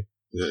fight, right?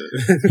 Yeah.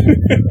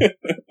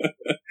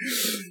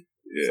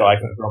 Yeah. So I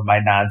can throw my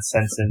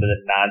nonsense into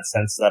the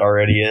nonsense that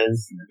already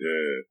is.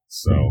 Yeah.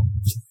 So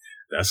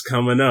that's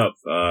coming up.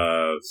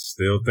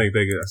 Still think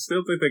they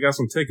got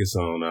some tickets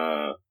on.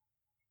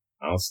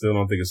 I still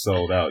don't think it's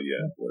sold out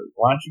yet. But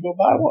why don't you go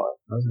buy one?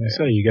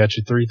 So you got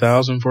your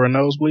 $3,000 for a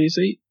nosebleed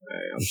seat?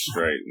 Hey, I'm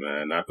straight,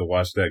 man. Not to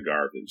watch that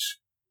garbage.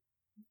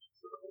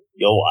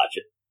 You'll watch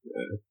it.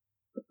 Yeah.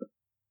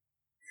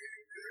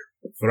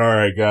 But all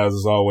right, guys,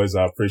 as always,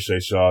 I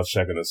appreciate y'all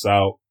checking us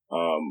out.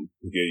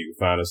 Again, you can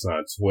find us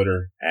on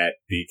Twitter at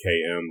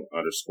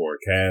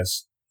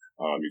DKM_cast.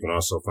 You can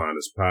also find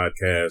this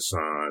podcast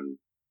on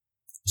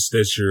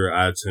Stitcher,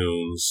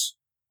 iTunes,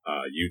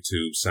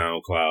 YouTube,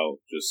 SoundCloud.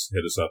 Just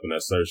hit us up in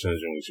that search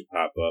engine. We should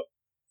pop up.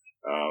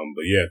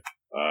 But yeah,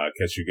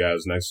 catch you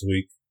guys next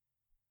week.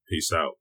 Peace out.